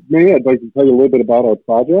 if I may, I'd like to tell you a little bit about our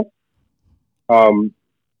project.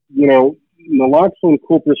 Naloxone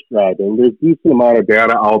co-prescribing, there's a decent amount of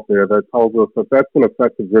data out there that tells us that that's an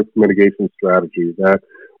effective risk mitigation strategy, that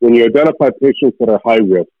when you identify patients that are high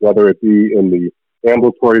risk, whether it be in the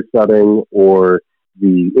ambulatory setting or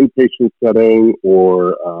the inpatient setting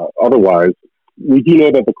or otherwise, we do know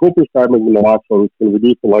that the co-prescribing of naloxone can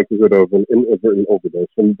reduce the likelihood of an inadvertent overdose.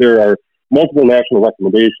 And there are multiple national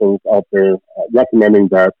recommendations out there recommending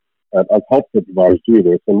that healthcare providers do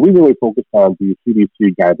this. And we really focus on the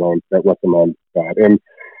CDC guidelines that recommend that. And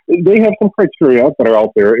they have some criteria that are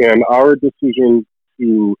out there, and our decision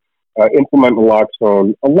to implement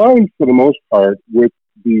naloxone aligns for the most part with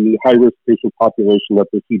the high-risk patient population that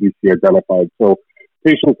the CDC identified. So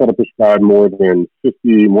patients that are prescribed more than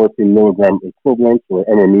 50 morphine milligram equivalents or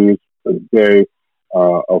MMEs per day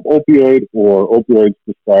of opioid, or opioids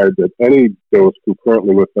prescribed at any dose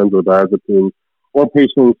concurrently with benzodiazepine, or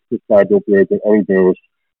patients prescribed opioids at any dose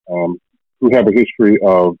who have a history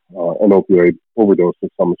of an opioid overdose of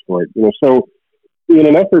some sort. So in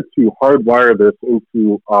an effort to hardwire this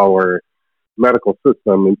into our medical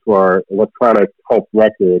system, into our electronic health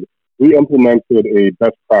record, we implemented a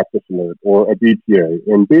best practice alert, or a BPA.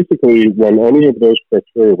 And basically, when any of those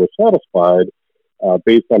criteria were satisfied,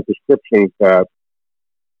 based on prescriptions that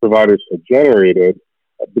providers had generated,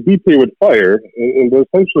 the BPA would fire and would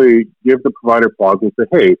essentially give the provider pause and say,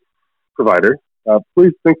 hey, provider,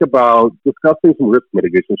 please think about discussing some risk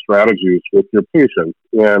mitigation strategies with your patients.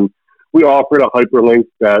 And we offered a hyperlink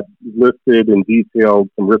that listed and detailed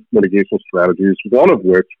some risk mitigation strategies, one of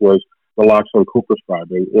which was naloxone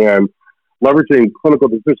co-prescribing. And leveraging clinical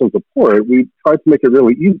decision support, we tried to make it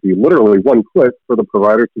really easy, literally one click for the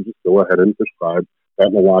provider to just go ahead and prescribe that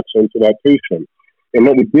naloxone to that patient. And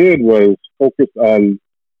what we did was focus on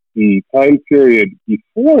the time period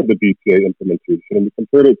before the BPA implementation, and we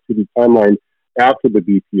compared it to the timeline after the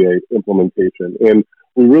BPA implementation. And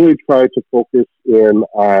we really tried to focus in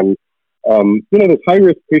on, the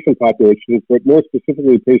high-risk patient populations, but more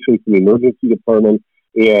specifically patients in the emergency department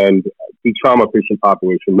and the trauma patient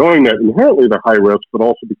population, knowing that inherently they're high risk, but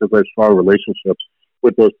also because they have strong relationships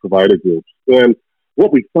with those provider groups. And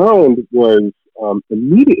what we found was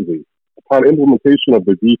immediately upon implementation of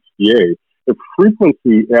the BPA, the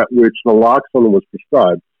frequency at which naloxone was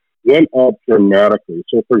prescribed went up dramatically.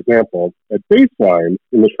 So, for example, at baseline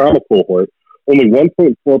in the trauma cohort, only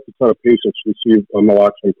 1.4% of patients received a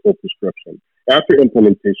naloxone co-prescription. After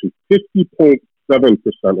implementation, 50.7%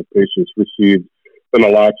 of patients received the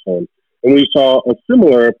naloxone. And we saw a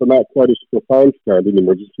similar, but not quite as profound trend in the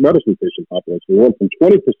emergency medicine patient population. We went from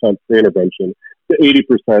 20% pre-intervention to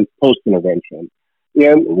 80% post-intervention.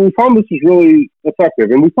 And we found this is really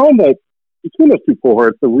effective. And we found that between those two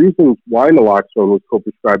cohorts, the reasons why naloxone was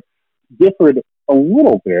co-prescribed differed a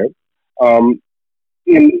little bit.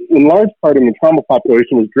 In large part, in the trauma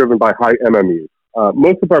population was driven by high MMEs.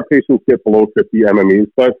 Most of our patients get below 50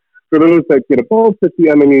 MMEs, but for those that get above 50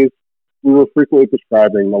 MMEs, we were frequently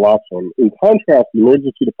prescribing naloxone. In contrast, the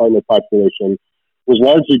emergency department population was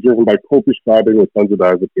largely driven by co-prescribing with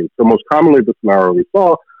benzodiazepine. So most commonly, the scenario we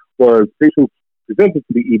saw was patients presented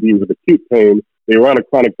to the ED with acute pain, they were on a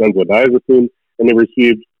chronic benzodiazepine, and they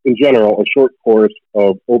received, in general, a short course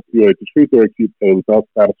of opioid to treat their acute pain, thus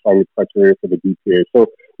satisfying the criteria for the BPA. So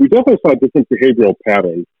we definitely saw different behavioral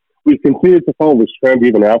patterns. We've continued to follow this trend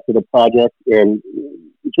even after the project, and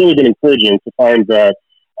it's really been encouraging to find that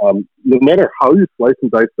no matter how you slice and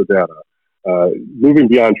dice the data, moving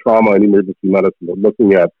beyond trauma and emergency medicine, but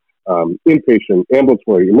looking at inpatient,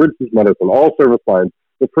 ambulatory, emergency medicine, all service lines,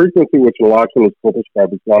 the frequency which naloxone was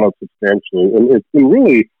co-prescribed has gone up substantially. And it's been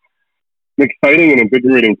really an exciting and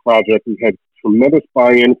invigorating project. We've had tremendous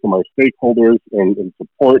buy-in from our stakeholders and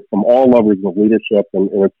support from all levels of leadership, and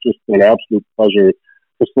it's just been an absolute pleasure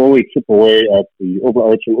to slowly chip away at the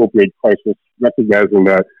overarching opioid crisis, recognizing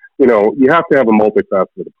that, you have to have a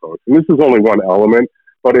multifaceted approach. And this is only one element,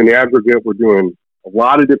 but in the aggregate, we're doing a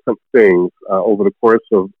lot of different things over the course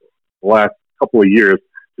of the last couple of years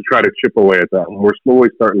to try to chip away at that. And we're slowly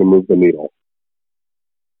starting to move the needle.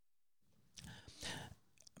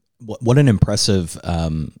 What an impressive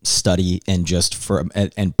study, and just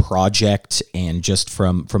and project, and just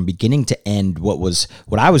from beginning to end.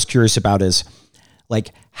 What I was curious about is,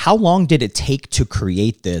 like, how long did it take to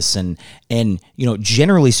create this? And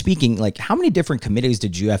generally speaking, like, how many different committees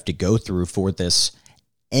did you have to go through for this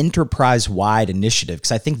enterprise-wide initiative?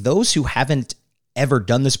 Because I think those who haven't ever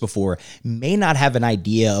done this before may not have an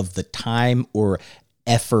idea of the time or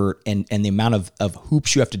effort and the amount of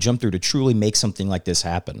hoops you have to jump through to truly make something like this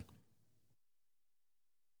happen.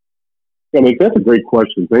 Yeah, that's a great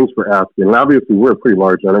question. Thanks for asking. And obviously, we're a pretty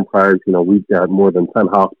large enterprise. We've got more than 10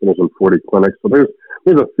 hospitals and 40 clinics. So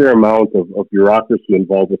there's a fair amount of bureaucracy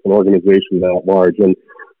involved with an organization that large. And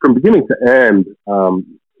from beginning to end,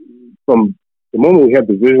 from the moment we had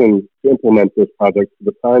the vision to implement this project to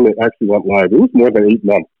the time it actually went live, it was more than 8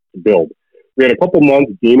 months to build. We had a couple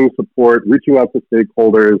months gaining support, reaching out to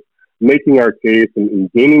stakeholders, making our case and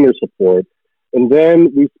gaining their support. And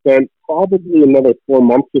then we spent probably another 4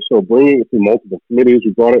 months or so bringing it through multiple committees.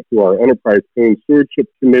 We brought it to our Enterprise Pain Stewardship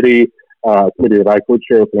Committee, committee that I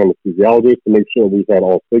co-chair with an anesthesiologist, to make sure we had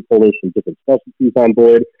all stakeholders from different specialties on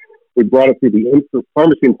board. We brought it through the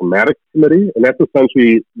Pharmacy Informatics Committee, and that's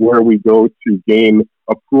essentially where we go to gain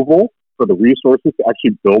approval for the resources to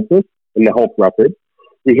actually build this in the health record.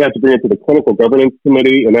 We had to bring it to the Clinical Governance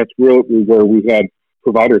Committee, and that's really where we had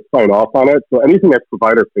providers sign off on it. So anything that's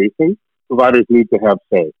provider-facing, providers need to have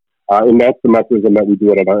say. And that's the mechanism that we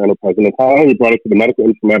do it at our enterprise. And then finally, we brought it to the Medical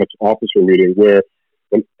Informatics Officer meeting, where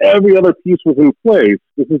when every other piece was in place,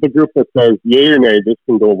 this is the group that says, yay or nay, this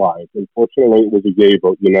can go live. Unfortunately, it was a yay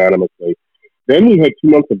vote unanimously. Then we had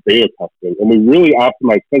 2 months of beta testing, and we really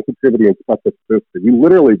optimized sensitivity and specificity. We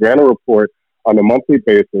literally ran a report on a monthly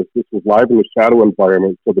basis. This was live in the shadow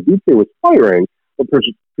environment, so the DTA was firing, but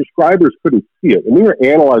prescribers couldn't see it. And we were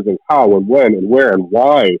analyzing how and when and where and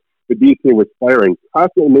why the DTA was firing,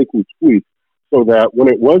 constantly making tweaks so that when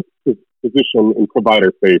it was physician and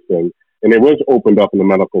provider facing, and it was opened up in the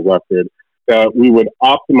medical record, that we would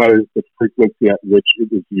optimize the frequency at which it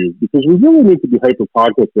was used, because we really need to be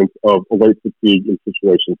hyper-cognizant of alert fatigue in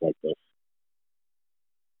situations like this.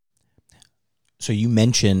 So you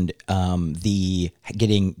mentioned the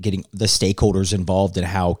getting the stakeholders involved and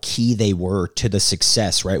how key they were to the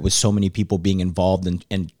success, right? With so many people being involved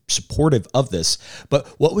and supportive of this. But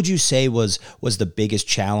what would you say was the biggest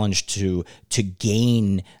challenge to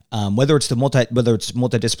gain, whether it's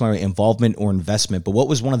multidisciplinary involvement or investment? But what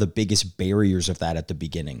was one of the biggest barriers of that at the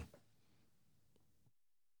beginning?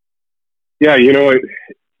 Yeah,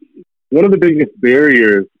 one of the biggest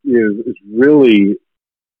barriers is really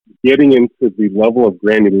getting into the level of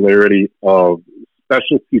granularity of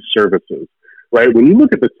specialty services, right? When you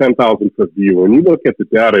look at the 10,000-foot view, when you look at the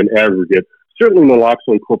data in aggregate, certainly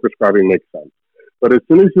naloxone co-prescribing makes sense. But as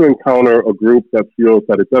soon as you encounter a group that feels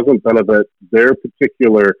that it doesn't benefit their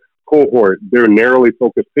particular cohort, their narrowly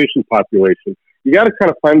focused patient population, you got to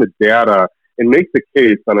kind of find the data and make the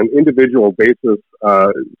case on an individual basis,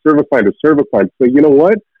 service line to service line. So you know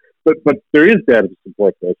what? But there is data to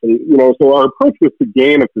support this. And, so our approach was to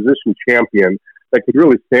gain a physician champion that could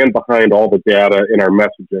really stand behind all the data in our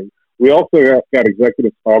messaging. We also got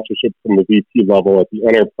executive sponsorship from the VP level at the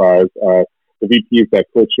enterprise, the VPs that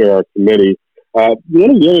co-chair our committee. One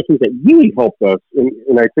of the other things that really helped us,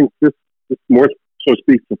 and I think this more so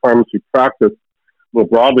speaks to pharmacy practice more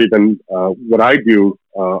broadly than what I do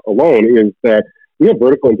alone, is that we have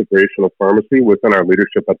vertical integration of pharmacy within our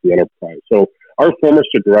leadership at the enterprise. So our former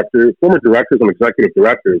directors and executive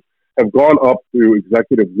directors have gone up through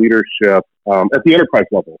executive leadership at the enterprise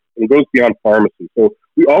level, and goes beyond pharmacy. So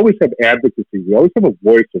we always have advocacy. We always have a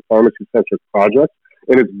voice of pharmacy-centric projects,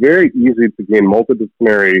 and it's very easy to gain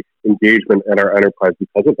multidisciplinary engagement at our enterprise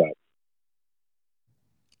because of that.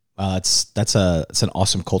 It's an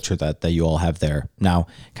awesome culture that you all have there. Now,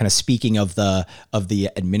 kind of speaking of the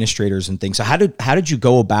administrators and things. So how did you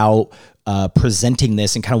go about presenting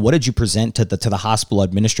this, and kind of what did you present to the hospital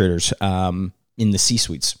administrators in the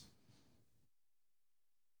C-suites?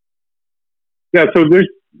 Yeah, so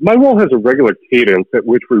my role has a regular cadence at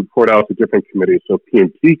which we report out to different committees. So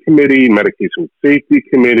P&T committee, medication safety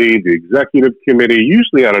committee, the executive committee,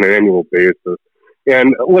 usually on an annual basis.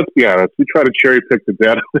 And let's be honest, we try to cherry pick the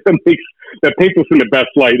data that paints us in the best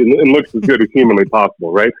light and looks as good as humanly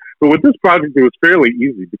possible, right? But with this project, it was fairly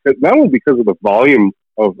easy, because not only because of the volume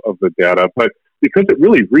of the data, but because it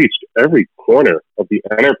really reached every corner of the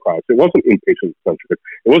enterprise. It wasn't inpatient-centric.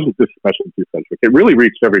 It wasn't just specialty-centric. It really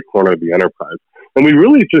reached every corner of the enterprise. And we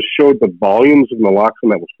really just showed the volumes of naloxone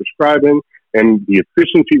that was prescribing and the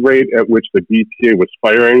efficiency rate at which the BPA was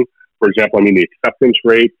firing. For example, the acceptance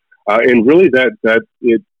rate. And really that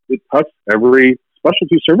it touched every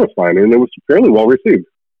specialty service line, and it was fairly well received.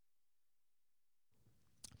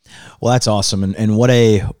 Well, that's awesome. And what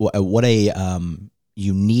a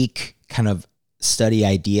unique kind of study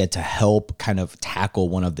idea to help kind of tackle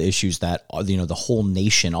one of the issues that, the whole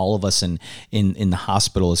nation, all of us in the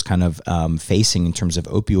hospital is kind of facing in terms of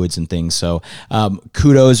opioids and things. So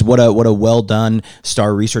kudos, what a well done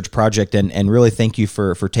STAR research project, and really thank you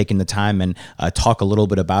for taking the time and talk a little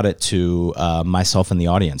bit about it to myself and the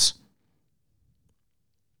audience.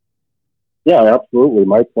 Yeah, absolutely.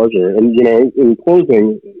 My pleasure. And, in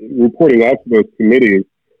closing, reporting out to those committees,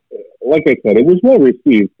 like I said, it was well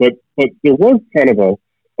received, but there was kind of a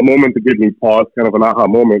moment that gave me pause, kind of an aha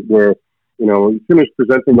moment where, he finished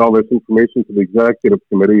presenting all this information to the executive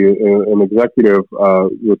committee, and executive,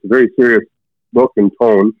 with a very serious look and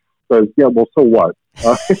tone, says, yeah, well, so what?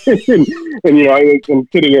 I'm sitting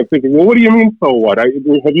there thinking, well, what do you mean, so what? Have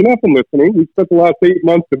you not been listening? We spent the last 8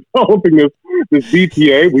 months developing this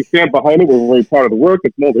BPA. We stand behind it. We're very proud of the work.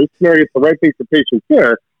 It's multidisciplinary. It's the right thing for patient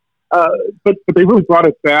care. But they really brought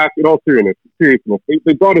it back in all seriousness.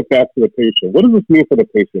 They brought it back to the patient. What does this mean for the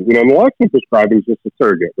patient? Naloxone prescribing is just a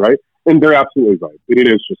surrogate, right? And they're absolutely right. It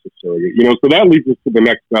is just a surrogate. So that leads us to the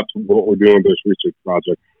next steps of what we're doing with this research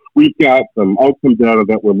project. We've got some outcome data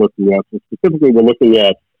that we're looking at. So specifically, we're looking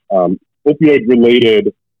at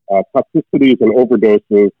opioid-related toxicities and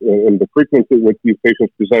overdoses, and the frequency at which these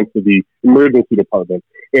patients present to the emergency department.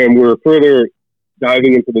 And we're further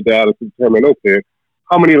diving into the data to determine, okay,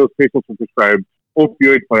 how many of those patients were prescribed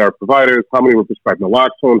opioids by our providers? How many were prescribed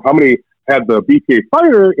naloxone? How many had the BPA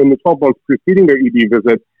fire in the 12 months preceding their ED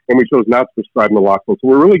visit, and we chose not to prescribe naloxone? So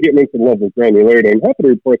we're really getting into the level of granularity. I'm happy to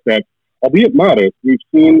report that, albeit modest, we've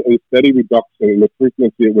seen a steady reduction in the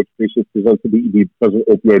frequency at which patients present to the ED because of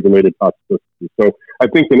opioid-related toxicity. So I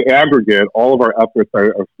think in aggregate, all of our efforts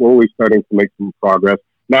are slowly starting to make some progress,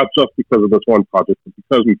 not just because of this one project, but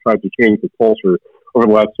because we've tried to change the culture over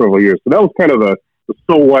the last several years. So that was kind of the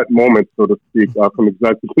so what moment, so to speak, from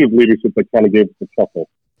executive leadership that kind of gave us a chuckle.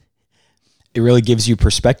 It really gives you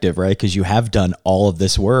perspective, right? Because you have done all of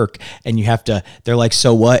this work, and they're like,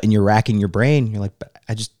 so what? And you're racking your brain. You're like, but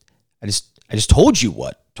I just told you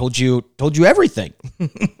what? Told you everything.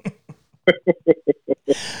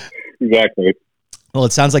 Exactly. Well,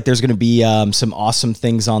 it sounds like there's going to be some awesome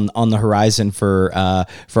things on the horizon for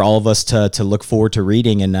all of us to look forward to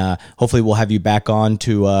reading, and hopefully we'll have you back on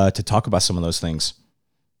to talk about some of those things.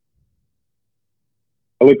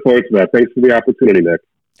 I look forward to that. Thanks for the opportunity, Nick.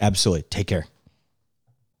 Absolutely. Take care.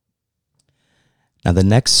 Now, the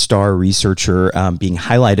next STAR researcher being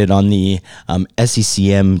highlighted on the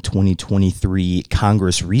SECM 2023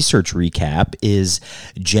 Congress Research Recap is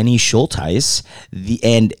Jenny Schultheis,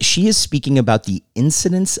 and she is speaking about the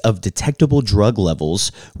incidence of detectable drug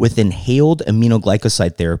levels with inhaled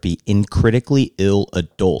aminoglycoside therapy in critically ill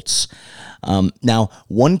adults. Now,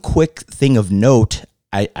 one quick thing of note,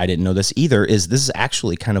 I didn't know this either, is this is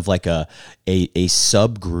actually kind of like a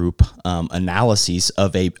subgroup analysis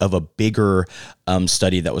of a bigger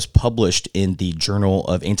study that was published in the Journal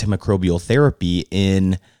of Antimicrobial Therapy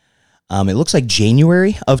in it looks like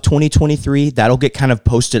January of 2023. That'll get kind of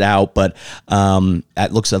posted out, but that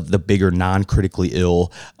looks at the bigger non-critically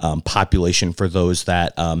ill population for those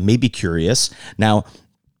that may be curious. Now,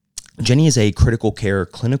 Jenny is a critical care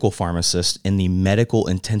clinical pharmacist in the medical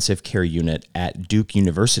intensive care unit at Duke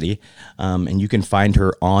University, and you can find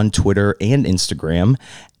her on Twitter and Instagram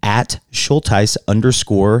at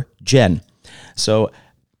Schultheis_Jen. So,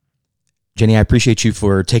 Jenny, I appreciate you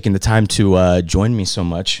for taking the time to join me so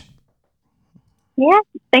much. Yeah,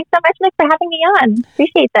 thanks so much, Nick, for having me on.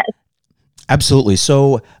 Appreciate this. Absolutely.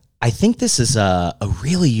 So, I think this is a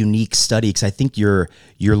really unique study because I think you're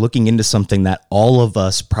looking into something that all of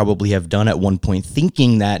us probably have done at one point,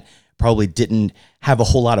 thinking that probably didn't have a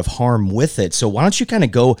whole lot of harm with it. So why don't you kind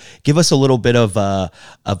of go give us a little bit of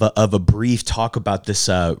a brief talk about this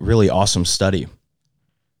really awesome study?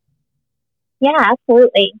 Yeah,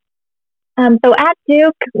 absolutely. So at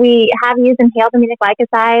Duke, we have used inhaled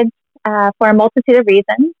aminoglycosides for a multitude of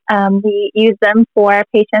reasons. We use them for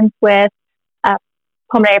patients with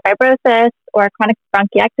pulmonary fibrosis or chronic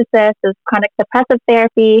bronchiectasis as chronic suppressive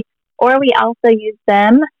therapy, or we also use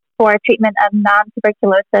them for treatment of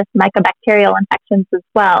non-tuberculosis mycobacterial infections as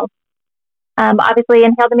well. Obviously,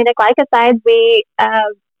 inhaled aminoglycosides, we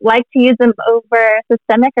like to use them over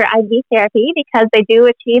systemic or IV therapy because they do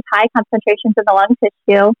achieve high concentrations in the lung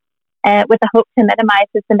tissue with the hope to minimize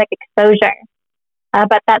systemic exposure.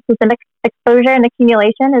 But that systemic exposure and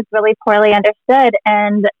accumulation is really poorly understood,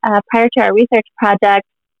 and prior to our research project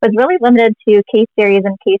was really limited to case series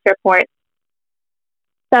and case reports.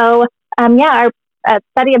 So, our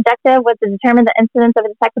study objective was to determine the incidence of a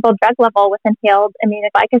detectable drug level with inhaled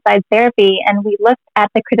aminoglycoside therapy, and we looked at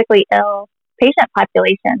the critically ill patient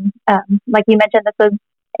population. Like you mentioned, this was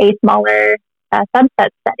a smaller subset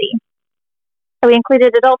study. So we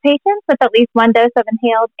included adult patients with at least one dose of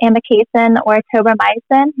inhaled amikacin or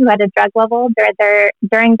tobramycin who had a drug level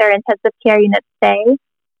during their intensive care unit stay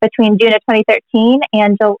between June of 2013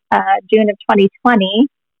 and June of 2020.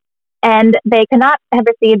 And they could not have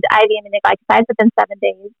received IV aminoglycosides within 7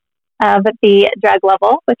 days of the drug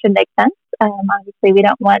level, which would make sense. Obviously, we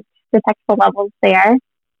don't want detectable levels there.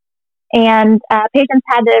 And patients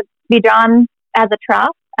had to be drawn as a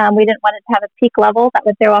trough. We didn't want it to have a peak level that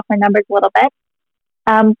would throw off our numbers a little bit.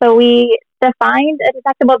 So we defined a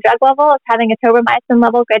detectable drug level as having a tobramycin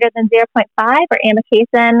level greater than 0.5 or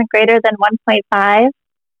amikacin greater than 1.5.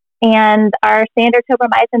 And our standard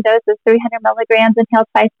tobramycin dose is 300 milligrams inhaled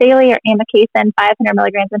twice daily, or amikacin 500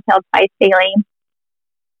 milligrams inhaled twice daily.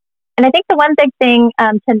 And I think the one big thing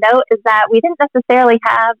to note is that we didn't necessarily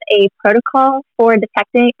have a protocol for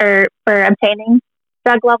detecting or for obtaining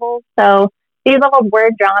drug levels. So these levels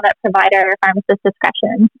were drawn at provider or pharmacist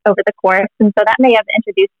discretion over the course, and so that may have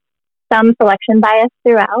introduced some selection bias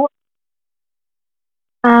throughout.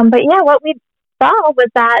 But yeah, what we saw was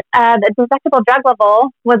that the detectable drug level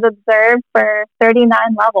was observed for 39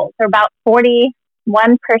 levels, or about 41%.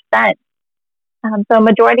 So a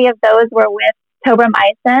majority of those were with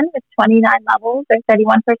tobramycin with 29 levels, or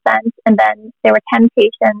 31%, and then there were 10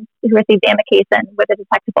 patients who received amikacin with a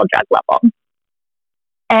detectable drug level.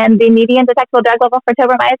 And the median detectable drug level for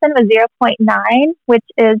tobramycin was 0.9, which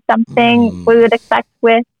is something we would expect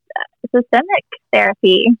with systemic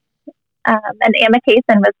therapy. And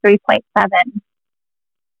amikacin was 3.7.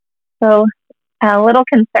 So a little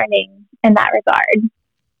concerning in that regard.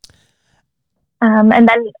 And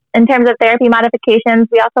then in terms of therapy modifications,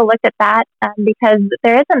 we also looked at that because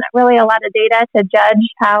there isn't really a lot of data to judge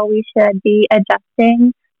how we should be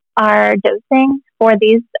adjusting our dosing for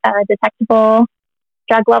these detectable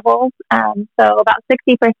drug levels. So about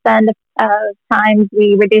 60% of times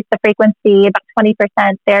we reduced the frequency, about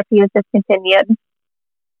 20% therapy was discontinued.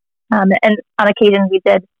 And on occasion we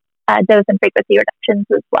did dose and frequency reductions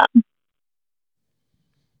as well.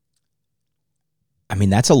 I mean,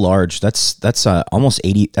 that's almost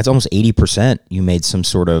 80%. You made some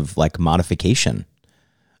sort of like modification.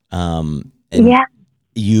 Yeah.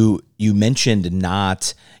 You mentioned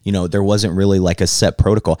not, there wasn't really like a set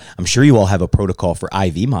protocol. I'm sure you all have a protocol for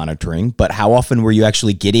IV monitoring, but how often were you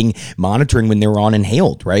actually getting monitoring when they were on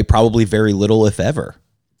inhaled, right? Probably very little, if ever.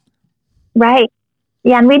 Right.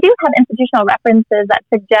 Yeah. And we do have institutional references that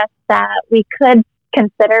suggest that we could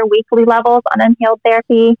consider weekly levels on inhaled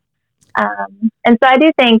therapy. And so I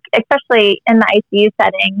do think, especially in the ICU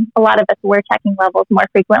setting, a lot of us were checking levels more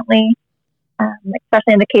frequently,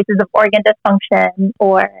 especially in the cases of organ dysfunction,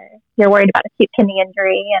 or you're worried about acute kidney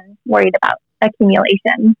injury and worried about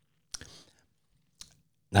accumulation.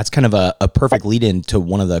 That's kind of a perfect lead in to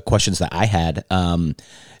one of the questions that I had.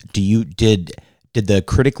 Did the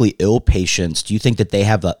critically ill patients, do you think that they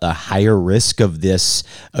have a higher risk of this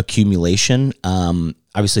accumulation?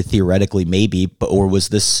 Obviously, theoretically, maybe, or was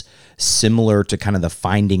this similar to kind of the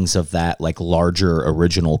findings of that like larger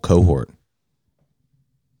original cohort?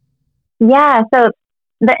 Yeah, so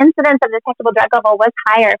the incidence of detectable drug level was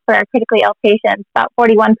higher for our critically ill patients, about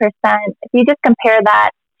 41%. If you just compare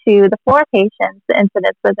that to the 4 patients, the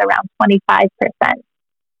incidence was around 25%.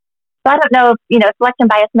 So I don't know if, selection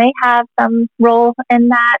bias may have some role in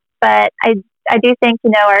that, but I do think,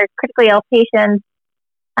 our critically ill patients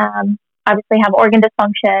obviously have organ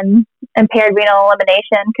dysfunction, impaired renal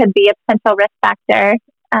elimination could be a potential risk factor.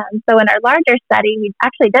 So in our larger study, we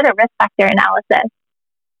actually did a risk factor analysis.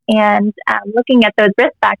 And looking at those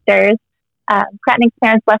risk factors, creatinine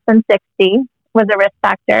clearance less than 60 was a risk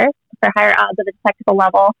factor for higher odds of a detectable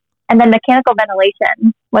level. And then mechanical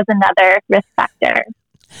ventilation was another risk factor.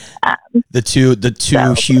 The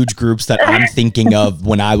two huge groups that I'm thinking of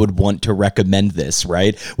when I would want to recommend this,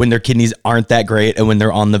 right? When their kidneys aren't that great and when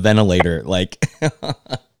they're on the ventilator, like.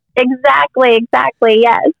 Exactly,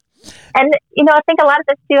 yes. And, I think a lot of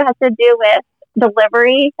this too has to do with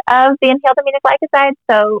delivery of the inhaled aminoglycosides.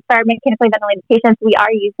 So for our mechanically ventilated patients, we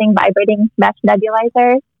are using vibrating mesh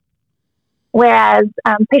nebulizers, whereas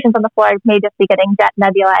patients on the floor may just be getting jet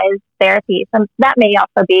nebulized therapy. So that may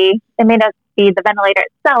also be, it may not be the ventilator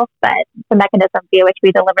itself, but the mechanism via which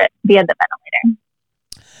we deliver it via the ventilator.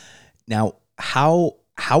 Now, how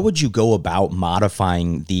would you go about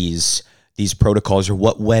modifying these protocols, or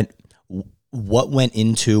what went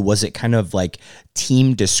into, was it kind of like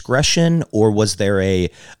team discretion, or was there a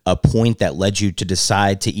point that led you to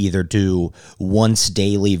decide to either do once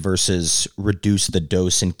daily versus reduce the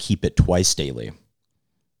dose and keep it twice daily?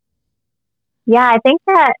 Yeah, I think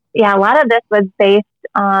that, a lot of this was based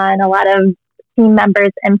on a lot of team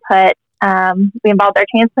members' input. We involved our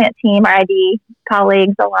transplant team, our ID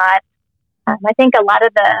colleagues a lot. I think a lot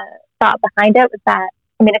of the thought behind it was that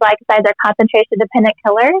aminoglycosides are concentration-dependent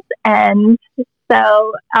killers, and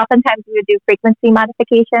so oftentimes we would do frequency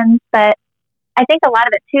modifications, but I think a lot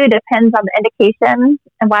of it too depends on the indication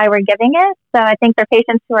and why we're giving it. So I think for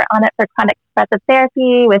patients who are on it for chronic suppressive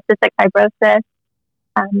therapy with cystic fibrosis,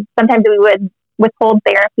 sometimes we would withhold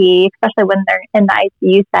therapy, especially when they're in the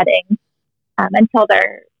ICU setting, until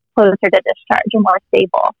they're closer to discharge and more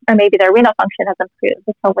stable, or maybe their renal function has improved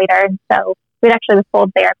until later. And so we'd actually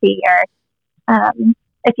withhold therapy. Or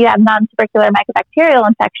if you have non-tubercular mycobacterial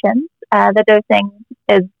infections, the dosing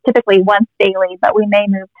is typically once daily, but we may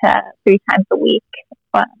move to 3 times a week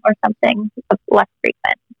or something less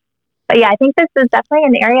frequent. But I think this is definitely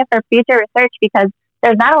an area for future research, because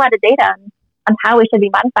there's not a lot of data on how we should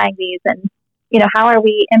be modifying these, and how are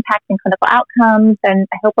we impacting clinical outcomes? And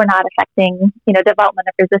I hope we're not affecting, development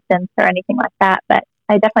of resistance or anything like that. But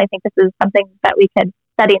I definitely think this is something that we could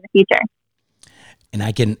study in the future. And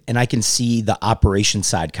I can see the operation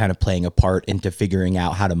side kind of playing a part into figuring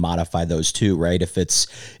out how to modify those too, right? If it's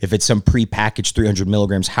some prepackaged 300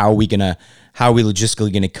 milligrams, how are we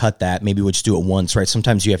logistically gonna cut that? Maybe we'll just do it once, right?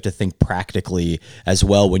 Sometimes you have to think practically as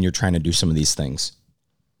well when you're trying to do some of these things.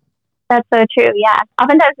 That's so true. Yeah.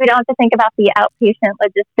 Oftentimes we don't have to think about the outpatient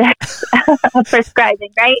logistics of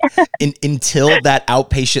prescribing, right? Until that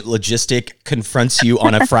outpatient logistic confronts you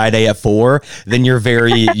on a Friday at 4, then you're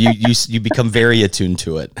you become very attuned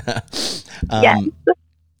to it. Yes.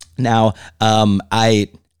 Now,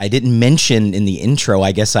 I didn't mention in the intro,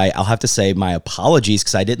 I guess I'll have to say my apologies,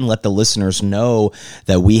 because I didn't let the listeners know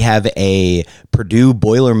that we have a Purdue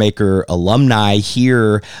Boilermaker alumni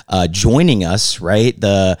here joining us, right?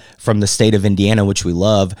 From the state of Indiana, which we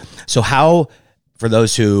love. So how, for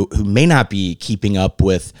those who may not be keeping up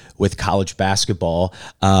with college basketball,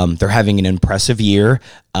 they're having an impressive year.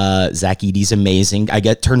 Zach Edey's amazing.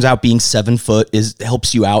 Turns out being 7 foot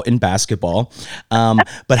helps you out in basketball.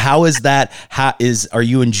 But how is that? Are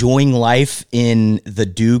you enjoying life in the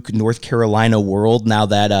Duke, North Carolina world now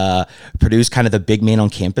that Purdue's kind of the big man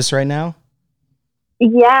on campus right now?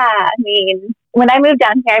 Yeah, I mean, when I moved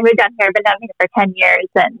down here, I've been down here for 10 years,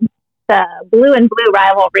 and the blue and blue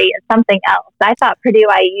rivalry is something else. I thought Purdue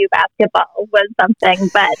IU basketball was something,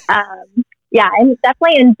 but I'm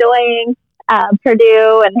definitely enjoying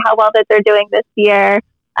Purdue and how well that they're doing this year.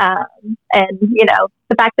 And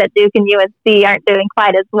the fact that Duke and UNC aren't doing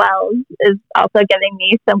quite as well is also giving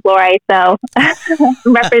me some glory. So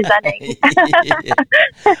representing.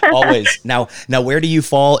 Always. Now, where do you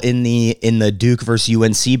fall in the Duke versus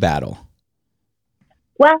UNC battle?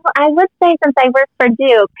 Well, I would say, since I work for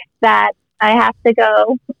Duke, that I have to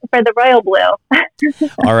go for the royal blue.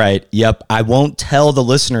 All right. Yep. I won't tell the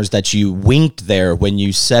listeners that you winked there when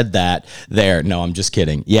you said that there. No, I'm just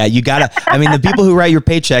kidding. Yeah, you gotta, the people who write your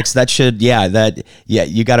paychecks,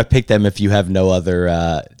 you gotta pick them if you have no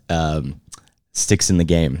other sticks in the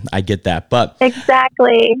game. I get that. But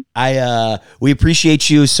exactly. We appreciate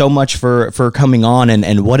you so much for coming on,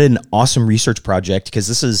 and what an awesome research project, because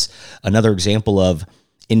this is another example of,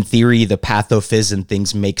 in theory, the pathophys and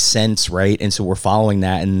things make sense, right? And so we're following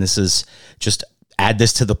that, and this is just add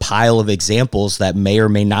this to the pile of examples that may or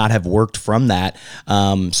may not have worked from that.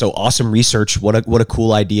 So awesome research. What a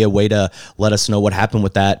cool idea. Way to let us know what happened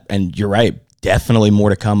with that. And you're right, definitely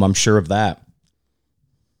more to come, I'm sure of that.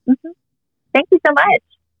 Mm-hmm. Thank you so much.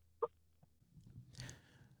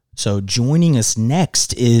 So joining us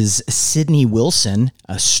next is Sydney Wilson,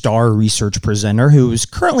 a star research presenter who is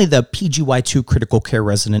currently the PGY2 critical care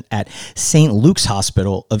resident at St. Luke's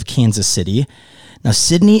Hospital of Kansas City. Now,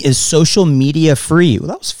 Sydney is social media free. Well,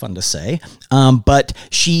 that was fun to say. But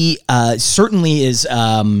she certainly is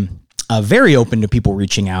very open to people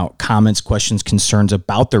reaching out, comments, questions, concerns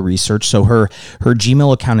about the research. So her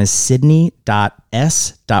Gmail account is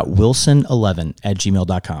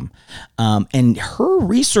sydney.s.wilson11@gmail.com. And her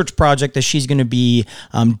research project that she's going to be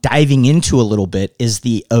diving into a little bit is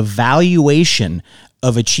the evaluation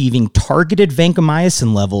of achieving targeted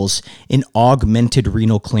vancomycin levels in augmented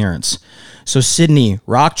renal clearance. So Sydney,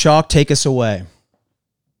 rock chalk, take us away.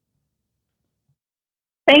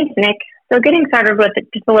 Thanks, Nick. So getting started with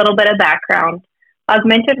just a little bit of background.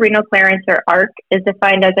 Augmented renal clearance, or ARC, is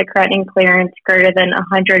defined as a creatinine clearance greater than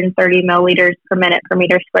 130 milliliters per minute per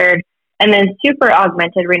meter squared. And then super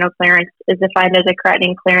augmented renal clearance is defined as a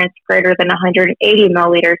creatinine clearance greater than 180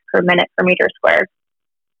 milliliters per minute per meter squared.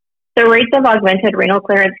 The rates of augmented renal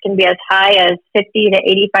clearance can be as high as 50 to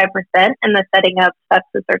 85% in the setting of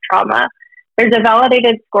sepsis or trauma. There's a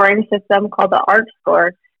validated scoring system called the ARC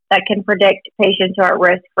score that can predict patients who are at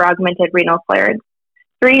risk for augmented renal clearance.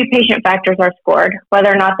 3 patient factors are scored: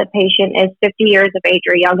 whether or not the patient is 50 years of age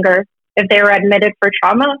or younger, if they were admitted for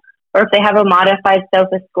trauma, or if they have a modified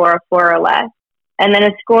SOFA score of 4 or less. And then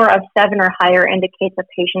a score of 7 or higher indicates a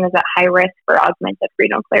patient is at high risk for augmented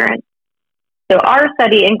renal clearance. So our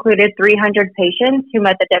study included 300 patients who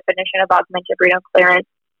met the definition of augmented renal clearance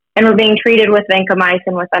and were being treated with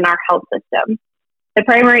vancomycin within our health system. The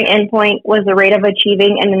primary endpoint was the rate of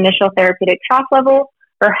achieving an initial therapeutic trough level,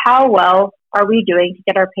 or how well are we doing to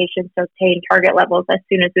get our patients to obtain target levels as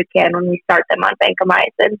soon as we can when we start them on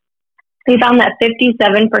vancomycin. We found that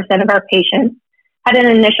 57% of our patients had an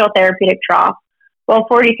initial therapeutic trough, while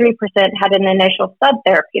 43% had an initial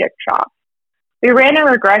subtherapeutic trough. We ran a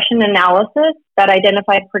regression analysis that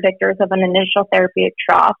identified predictors of an initial therapeutic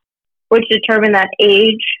trough, which determined that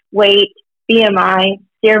age, weight, BMI,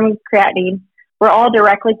 serum creatinine were all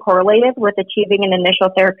directly correlated with achieving an initial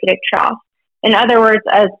therapeutic trough. In other words,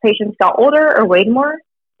 as patients got older or weighed more,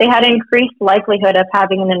 they had increased likelihood of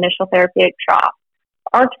having an initial therapeutic trough.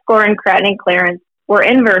 ARC score and creatinine clearance were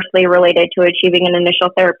inversely related to achieving an initial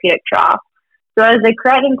therapeutic trough. So as the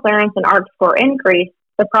creatinine clearance and ARC score increased,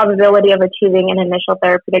 the probability of achieving an initial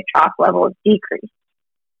therapeutic trough level decreased.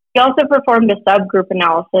 We also performed a subgroup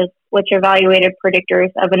analysis, which evaluated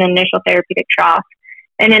predictors of an initial therapeutic trough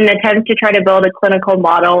in an attempt to try to build a clinical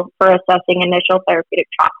model for assessing initial therapeutic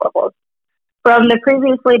trough levels. From the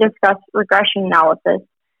previously discussed regression analysis,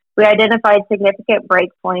 we identified significant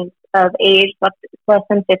breakpoints of age less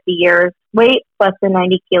than 50 years, weight less than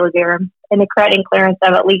 90 kilograms, and a creatinine clearance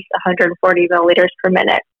of at least 140 milliliters per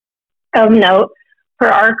minute. Of note, per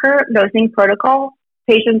our current dosing protocol,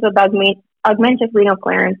 patients with augmented renal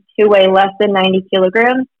clearance who weigh less than 90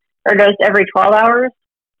 kilograms are dosed every 12 hours,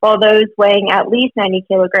 while those weighing at least 90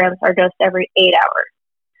 kilograms are dosed every 8 hours.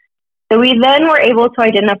 So we then were able to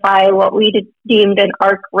identify what we deemed an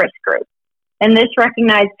ARC risk group, and this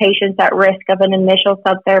recognized patients at risk of an initial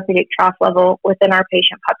subtherapeutic trough level within our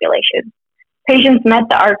patient population. Patients met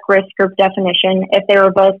the ARC risk group definition if they were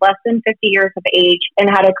both less than 50 years of age and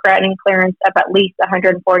had a creatinine clearance of at least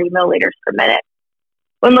 140 milliliters per minute.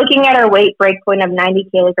 When looking at our weight breakpoint of 90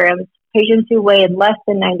 kilograms, patients who weighed less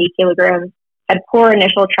than 90 kilograms had poor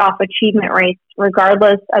initial trough achievement rates,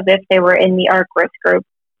 regardless of if they were in the ARC risk group,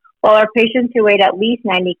 while our patients who weighed at least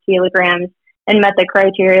 90 kilograms and met the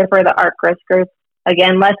criteria for the ARC risk group,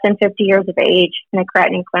 again, less than 50 years of age and a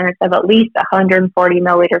creatinine clearance of at least 140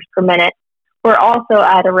 milliliters per minute, were also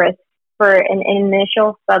at a risk for an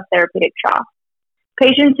initial subtherapeutic trough.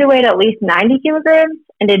 Patients who weighed at least 90 kilograms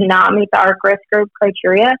and did not meet the ARC risk group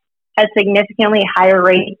criteria had significantly higher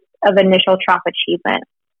rates of initial trough achievement.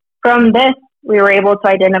 From this, we were able to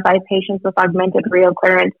identify patients with augmented renal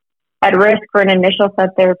clearance at risk for an initial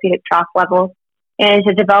subtherapeutic trough level and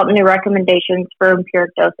to develop new recommendations for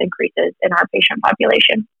empiric dose increases in our patient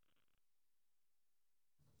population.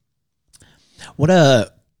 What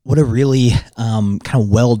a really kind of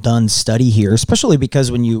well done study here, especially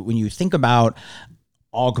because when you think about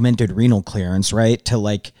augmented renal clearance, right, to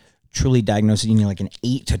like truly diagnose it, you need like an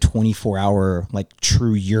 8 to 24 hour like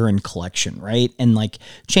true urine collection, right? And like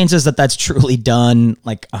chances that that's truly done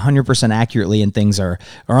like 100% accurately and things are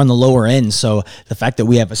on the lower end. So the fact that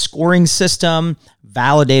we have a scoring system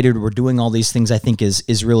validated, we're doing all these things, I think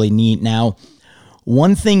is really neat. Now,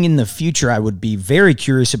 one thing in the future I would be very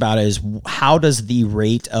curious about is how does the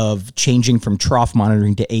rate of changing from trough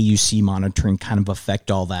monitoring to AUC monitoring kind of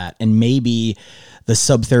affect all that? And maybe the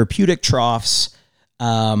subtherapeutic troughs,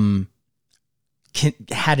 had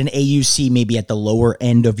an AUC maybe at the lower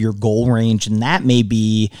end of your goal range, and that may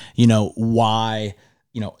be, why,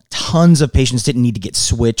 tons of patients didn't need to get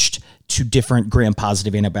switched to different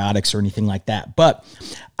gram-positive antibiotics or anything like that. But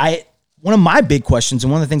one of my big questions,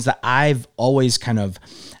 and one of the things that I've always kind of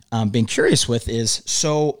been curious with is,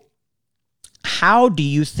 so how do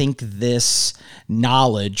you think this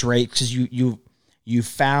knowledge, right? Because you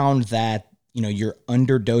found that, you're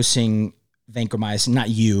underdosing vancomycin, not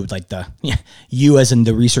you, like you as in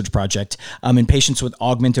the research project, in patients with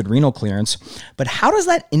augmented renal clearance. But how does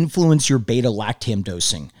that influence your beta-lactam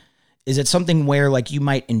dosing? Is it something where like you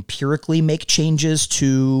might empirically make changes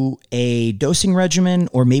to a dosing regimen,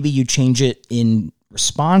 or maybe you change it in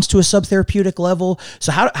response to a subtherapeutic level?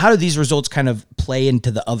 So how do these results kind of play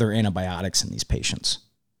into the other antibiotics in these patients?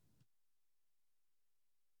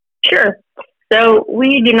 Sure. So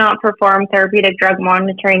we do not perform therapeutic drug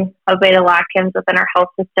monitoring of beta-lactams within our health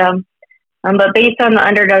system. But based on the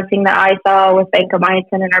underdosing that I saw with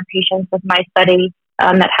vancomycin in our patients with my study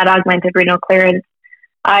that had augmented renal clearance,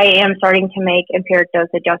 I am starting to make empiric dose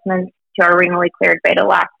adjustments to our renally cleared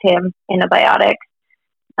beta-lactam antibiotics.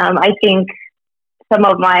 I think some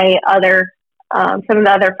of the other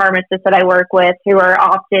pharmacists that I work with who are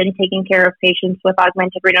often taking care of patients with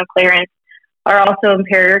augmented renal clearance are also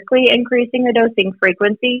empirically increasing the dosing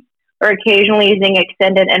frequency or occasionally using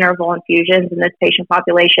extended interval infusions in this patient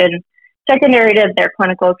population, secondary to their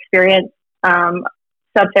clinical experience,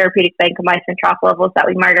 subtherapeutic vancomycin trough levels that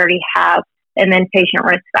we might already have, and then patient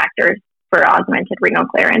risk factors for augmented renal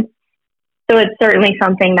clearance. So it's certainly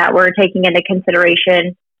something that we're taking into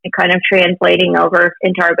consideration and kind of translating over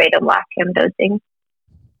into our beta-lactam dosing.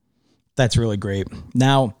 That's really great.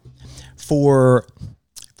 Now, for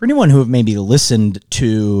anyone who maybe listened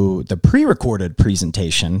to the pre-recorded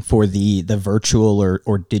presentation for the virtual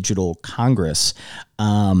or digital Congress,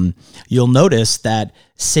 you'll notice that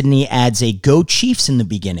Sydney adds a "Go Chiefs" in the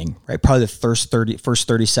beginning, right? Probably the first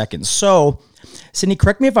 30 seconds. So, Sydney,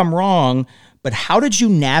 correct me if I'm wrong, but how did you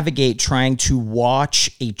navigate trying to watch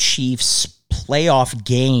a Chiefs playoff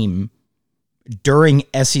game during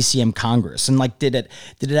SCCM Congress? And like, did it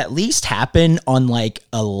at least happen on like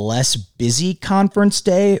a less busy conference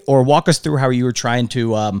day? Or walk us through how you were trying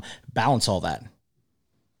to balance all that.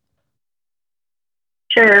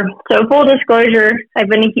 Sure. So full disclosure, I've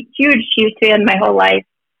been a huge Chiefs fan my whole life.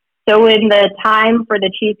 So when the time for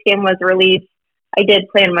the Chiefs game was released, I did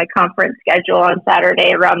plan my conference schedule on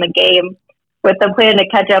Saturday around the game with the plan to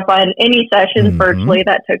catch up on any sessions virtually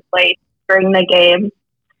that took place during the game.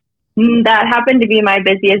 That happened to be my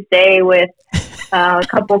busiest day with a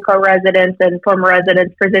couple co-residents and former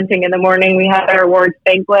residents presenting in the morning. We had our awards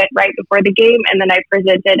banquet right before the game, and then I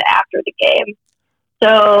presented after the game.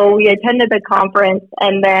 So we attended the conference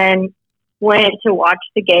and then went to watch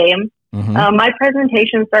the game. My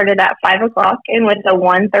presentation started at 5 o'clock, and with a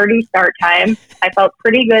 1:30 start time, I felt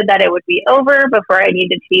pretty good that it would be over before I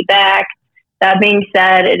needed to be back. That being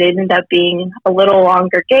said, it ended up being a little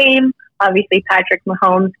longer game. Obviously, Patrick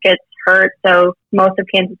Mahomes gets hurt, so most of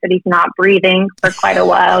Kansas City's not breathing for quite a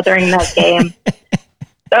while during that game.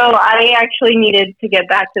 So I actually needed to get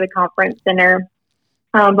back to the conference center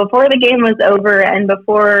before the game was over and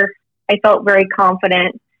before I felt very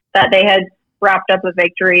confident that they had wrapped up a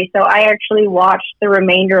victory. So I actually watched the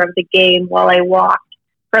remainder of the game while I walked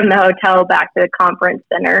from the hotel back to the conference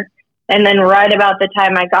center. And then right about the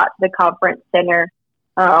time I got to the conference center,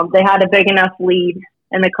 they had a big enough lead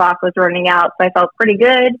and the clock was running out. So I felt pretty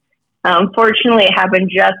good. Fortunately, it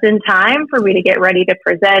happened just in time for me to get ready to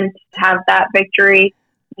present, have that victory,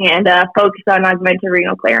 and focus on augmented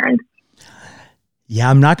renal clearance. Yeah,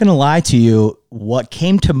 I'm not going to lie to you. What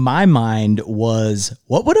came to my mind was,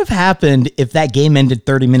 what would have happened if that game ended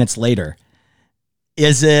 30 minutes later?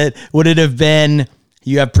 Would it have been,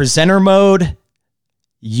 you have presenter mode,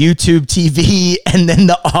 YouTube TV, and then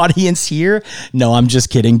the audience here? No, I'm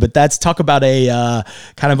just kidding. But that's talk about a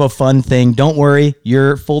kind of a fun thing. Don't worry.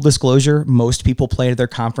 Your full disclosure, most people play at their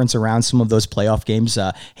conference around some of those playoff games.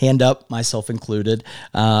 Hand up, myself included.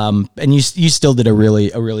 And you still did a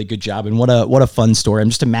really good job. And what a fun story. I'm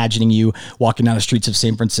just imagining you walking down the streets of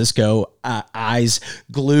San Francisco, eyes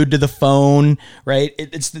glued to the phone, right?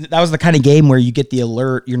 That was the kind of game where you get the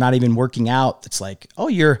alert. You're not even working out. It's like, oh,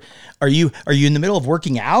 are you in the middle of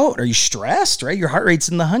working out? Are you stressed, right? Your heart rate's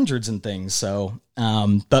in the hundreds and things. So,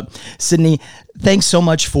 but Sydney, thanks so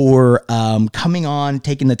much for coming on,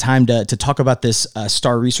 taking the time to talk about this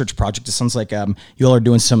STAR research project. It sounds like you all are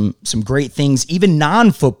doing some great things, even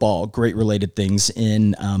non-football, great related things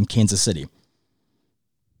in Kansas City.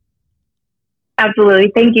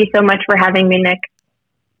 Absolutely. Thank you so much for having me, Nick.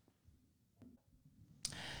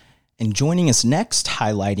 And joining us next,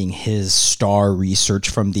 highlighting his star research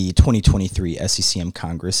from the 2023 SCCM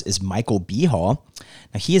Congress, is Michael B. Hall.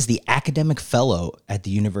 Now, he is the academic fellow at the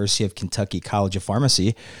University of Kentucky College of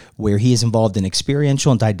Pharmacy, where he is involved in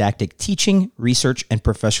experiential and didactic teaching, research, and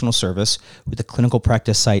professional service with a clinical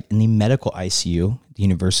practice site in the medical ICU, the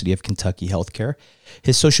University of Kentucky Healthcare.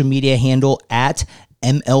 His social media handle at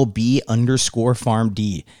MLB_PharmD.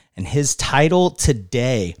 And his title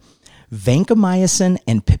today: Vancomycin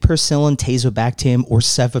and piperacillin tazobactam or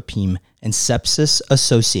cefepime and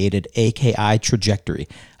sepsis-associated AKI trajectory.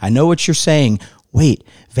 I know what you're saying. Wait,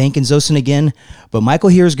 vancomycin again? But Michael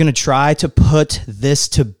here is going to try to put this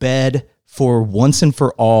to bed for once and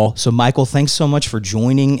for all. So Michael, thanks so much for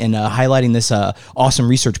joining and highlighting this awesome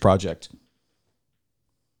research project.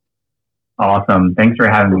 Awesome. Thanks for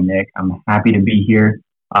having me, Nick. I'm happy to be here.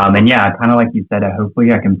 And yeah, kind of like you said,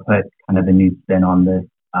 hopefully I can put kind of the new spin on this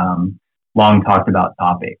long talked about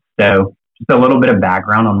topic. So just a little bit of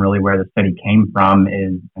background on really where the study came from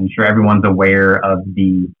is, I'm sure everyone's aware of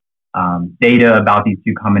the data about these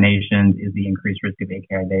two combinations. Is the increased risk of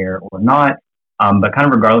AKI there or not? But kind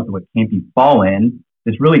of regardless of what camp you fall in,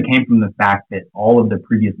 this really came from the fact that all of the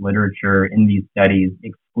previous literature in these studies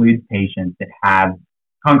excludes patients that have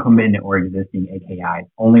concomitant or existing AKI,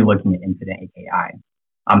 only looking at incident AKI.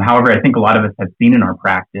 However, I think a lot of us have seen in our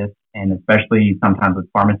practice, and especially sometimes with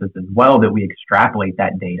pharmacists as well, that we extrapolate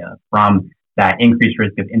that data from that increased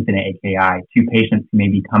risk of incident AKI to patients who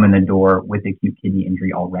maybe come in the door with acute kidney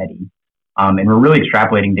injury already. And we're really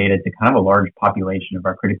extrapolating data to kind of a large population of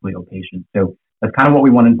our critically ill patients. So that's kind of what we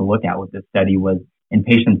wanted to look at with this study was in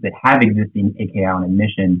patients that have existing AKI on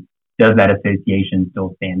admission, does that association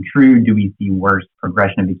still stand true? Do we see worse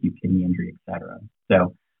progression of acute kidney injury, et cetera?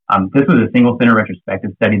 So this was a single center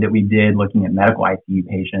retrospective study that we did looking at medical ICU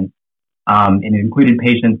patients. And it included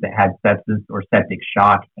patients that had sepsis or septic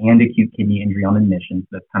shock and acute kidney injury on admission. So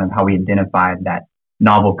that's kind of how we identified that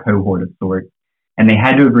novel cohort of sorts. And they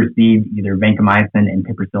had to have received either vancomycin and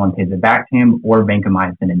piperacillin tazobactam or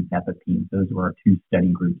vancomycin and cefepime. Those were our two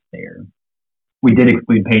study groups there. We did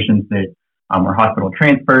exclude patients that were hospital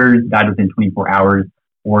transfers, died within 24 hours,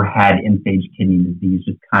 or had end-stage kidney disease,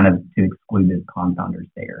 just kind of to exclude those confounders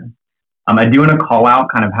there. I do want to call out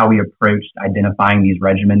kind of how we approached identifying these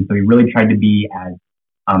regimens. So we really tried to be as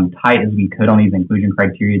tight as we could on these inclusion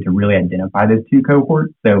criteria to really identify those two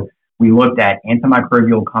cohorts. So we looked at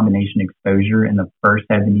antimicrobial combination exposure in the first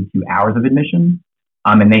 72 hours of admission.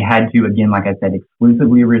 And they had to, again, like I said,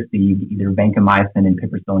 exclusively receive either vancomycin and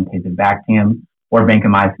piperacillin tazobactam or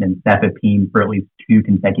vancomycin and cefepime for at least 2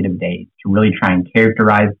 consecutive days to really try and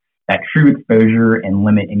characterize that true exposure and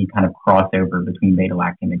limit any kind of crossover between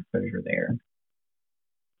beta-lactam exposure there.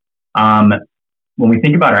 When we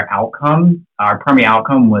think about our outcomes, our primary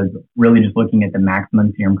outcome was really just looking at the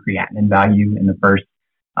maximum serum creatinine value in the first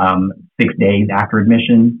 6 days after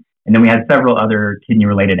admission. And then we had several other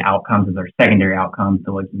kidney-related outcomes as our secondary outcomes,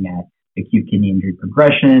 so looking at acute kidney injury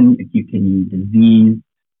progression, acute kidney disease,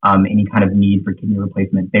 any kind of need for kidney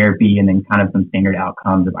replacement therapy, and then kind of some standard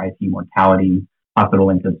outcomes of ICU mortality, hospital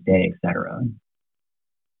length of stay, et cetera.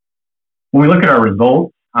 When we look at our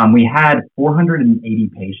results, we had 480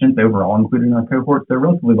 patients overall included in our cohort, so a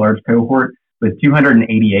relatively large cohort with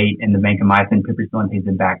 288 in the vancomycin piperacillin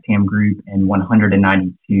tazobactam group and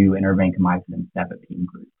 192 in our vancomycin and cefepime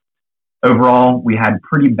group. Overall, we had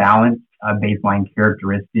pretty balanced baseline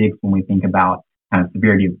characteristics when we think about kind of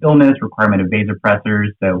severity of illness, requirement of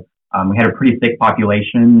vasopressors. So we had a pretty sick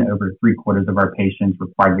population. Over 3/4 of our patients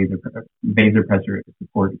required vasopressor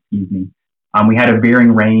support. We had a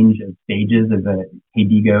varying range of stages of a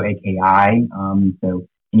KDIGO AKI, so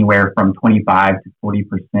anywhere from 25 to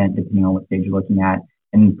 40%, depending on what stage you're looking at,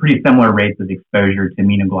 and pretty similar rates of exposure to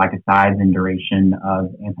aminoglycosides and duration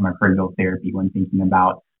of antimicrobial therapy when thinking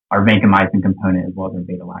about our vancomycin component as well as our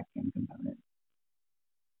beta-lactam component.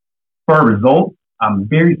 For our results,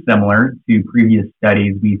 very similar to previous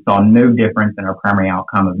studies, we saw no difference in our primary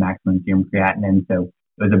outcome of maximum serum creatinine, so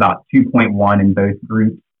it was about 2.1 in both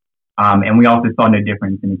groups. And we also saw no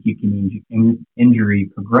difference in acute kidney injury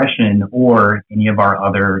progression or any of our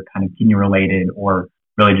other kind of kidney-related or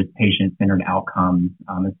really just patient-centered outcomes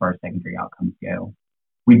as far as secondary outcomes go.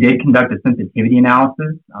 We did conduct a sensitivity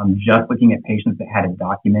analysis, just looking at patients that had a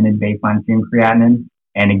documented baseline serum creatinine.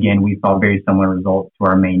 And again, we saw very similar results to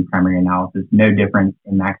our main primary analysis, no difference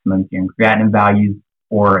in maximum serum creatinine values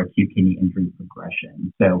or acute kidney injury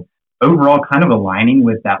progression. So overall, kind of aligning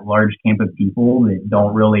with that large camp of people that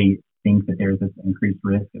don't really think that there's this increased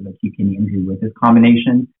risk of acute kidney injury with this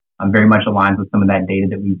combination, very much aligns with some of that data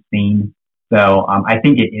that we've seen. So I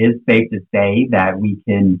think it is safe to say that we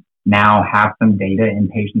can now have some data in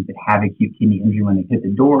patients that have acute kidney injury when they hit the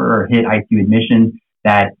door or hit ICU admission,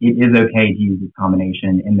 that it is okay to use this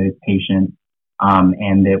combination in those patients,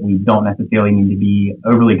 and that we don't necessarily need to be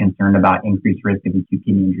overly concerned about increased risk of acute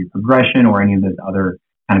kidney injury progression or any of those other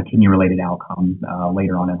kind of kidney-related outcomes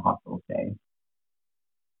later on in hospital stay.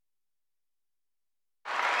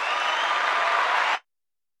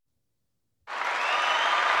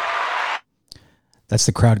 That's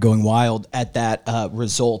the crowd going wild at that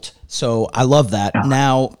result. So I love that. Yeah.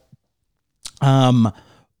 Now,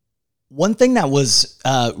 one thing that was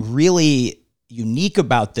really unique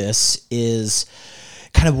about this is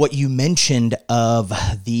kind of what you mentioned of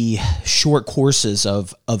the short courses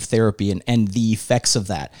of therapy and the effects of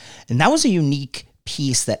that. And that was a unique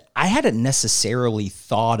piece that I hadn't necessarily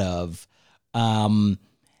thought of.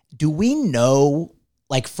 Do we know,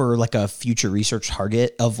 like for like a future research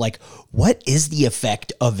target of like, what is the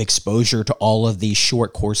effect of exposure to all of these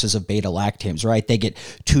short courses of beta-lactams, right? They get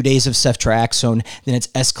 2 days of ceftriaxone, then it's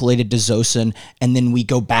escalated to Zosyn, and then we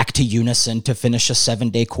go back to Unison to finish a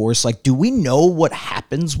 7-day course. Like, do we know what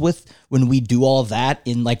happens with when we do all that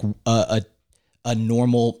in like a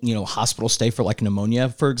normal, hospital stay for like pneumonia,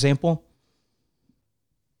 for example?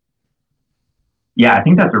 Yeah, I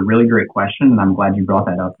think that's a really great question, and I'm glad you brought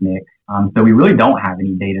that up, Nick. So we really don't have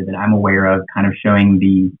any data that I'm aware of kind of showing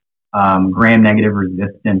the gram-negative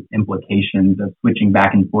resistance implications of switching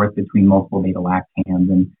back and forth between multiple beta-lactams.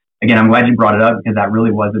 And again, I'm glad you brought it up because that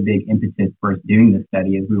really was a big impetus for us doing this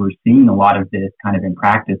study, as we were seeing a lot of this kind of in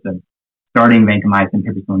practice of starting vancomycin,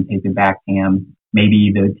 piperacillin, tazobactam.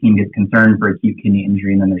 Maybe the team gets concerned for acute kidney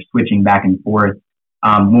injury and then they're switching back and forth.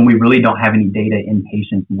 When we really don't have any data in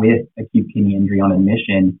patients with acute kidney injury on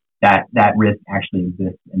admission, that risk actually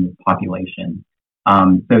exists in this population.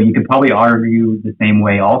 So you could probably argue the same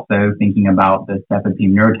way also thinking about the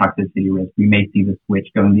cefepime neurotoxicity risk. We may see the switch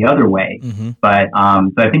going the other way. Mm-hmm. But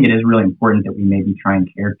so I think it is really important that we maybe try and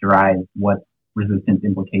characterize what resistance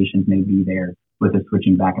implications may be there with the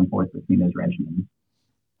switching back and forth between those regimens.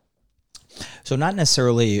 So not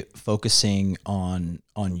necessarily focusing on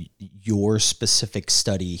your specific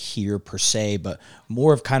study here per se, but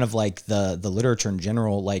more of kind of like the literature in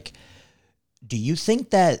general. Like, do you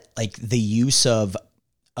think that like the use of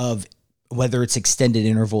whether it's extended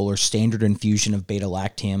interval or standard infusion of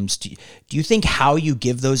beta-lactams, do you think how you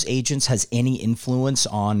give those agents has any influence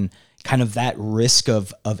on kind of that risk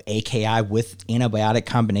of AKI with antibiotic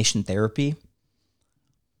combination therapy?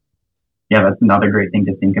 Yeah, that's another great thing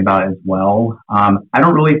to think about as well. I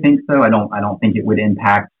don't really think so. I don't think it would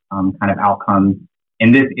impact kind of outcomes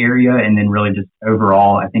in this area. And then really just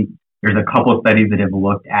overall, I think there's a couple of studies that have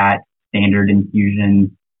looked at standard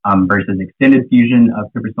infusion versus extended fusion of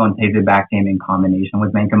piperacillin tazobactam in combination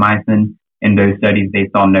with vancomycin. In those studies, they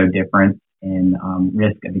saw no difference in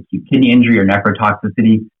risk of acute kidney injury or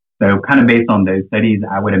nephrotoxicity. So kind of based on those studies,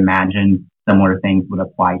 I would imagine similar things would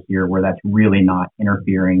apply here where that's really not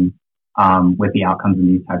interfering with the outcomes in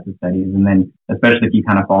these types of studies. And then especially if you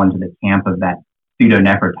kind of fall into the camp of that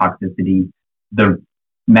pseudo-nephrotoxicity, the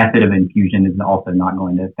method of infusion is also not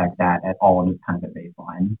going to affect that at all, just kind of at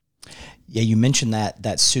baseline. Yeah, you mentioned that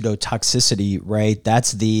pseudotoxicity, right?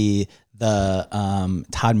 That's the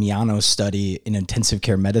Todd Miano study in intensive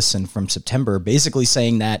care medicine from September, basically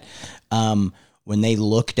saying that when they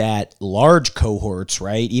looked at large cohorts,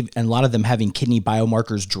 right, and a lot of them having kidney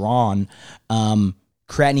biomarkers drawn,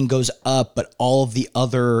 creatinine goes up, but all of the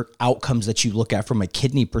other outcomes that you look at from a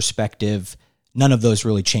kidney perspective, none of those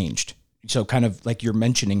really changed. So kind of like you're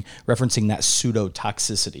mentioning, referencing that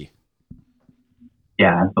pseudotoxicity.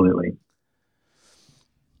 Yeah, absolutely.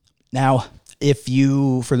 Now,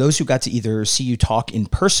 for those who got to either see you talk in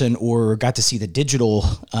person or got to see the digital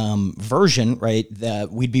version, right,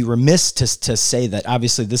 that we'd be remiss to say that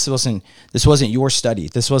obviously this wasn't your study.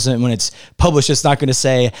 This wasn't, when it's published, it's not going to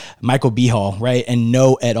say Michael Behal, right, and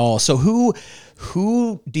no et al. So who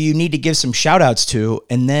do you need to give some shout outs to?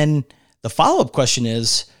 And then the follow-up question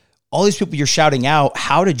is, all these people you're shouting out,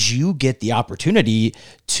 how did you get the opportunity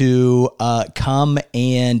to come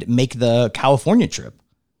and make the California trip?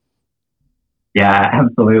 Yeah,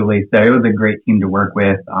 absolutely. So it was a great team to work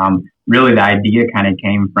with. Really, the idea kind of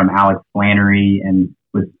came from Alex Flannery and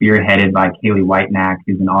was spearheaded by Kaylee Whitenack,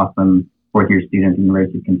 who's an awesome fourth-year student at the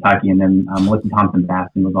University of Kentucky. And then Melissa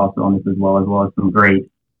Thompson-Baston was also on this as well as some great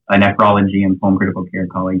nephrology and pulmonary critical care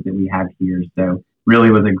colleagues that we have here. So really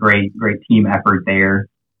was a great team effort there.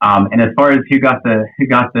 And as far as who got the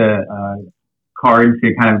card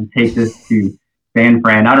to kind of take this to San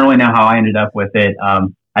Fran, I don't really know how I ended up with it.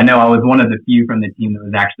 I know I was one of the few from the team that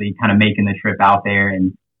was actually kind of making the trip out there,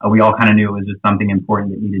 and we all kind of knew it was just something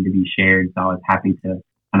important that needed to be shared. So I was happy to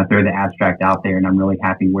kind of throw the abstract out there, and I'm really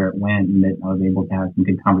happy where it went and that I was able to have some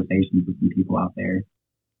good conversations with some people out there.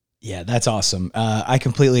 Yeah, that's awesome. I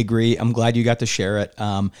completely agree. I'm glad you got to share it.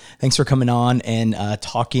 Thanks for coming on and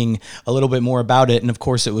talking a little bit more about it. And of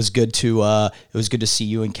course, it was good to see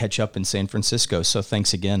you and catch up in San Francisco. So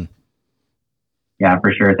thanks again. Yeah,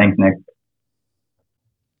 for sure. Thanks, Nick.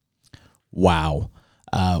 Wow.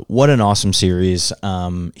 What an awesome series.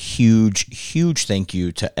 Huge thank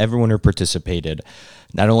you to everyone who participated,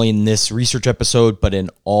 not only in this research episode, but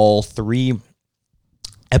in all 3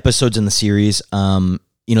 episodes in the series.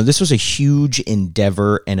 This was a huge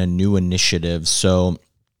endeavor and a new initiative. So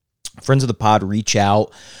friends of the pod, reach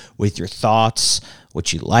out with your thoughts,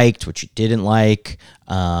 what you liked, what you didn't like,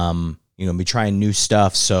 be trying new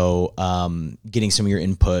stuff. So getting some of your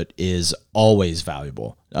input is always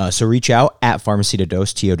valuable. So reach out at Pharmacy to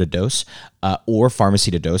Dose, TO to Dose, or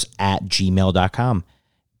pharmacytodose@gmail.com.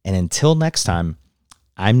 And until next time,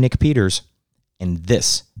 I'm Nick Peters, and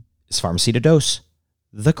this is Pharmacy to Dose,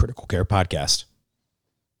 the Critical Care Podcast.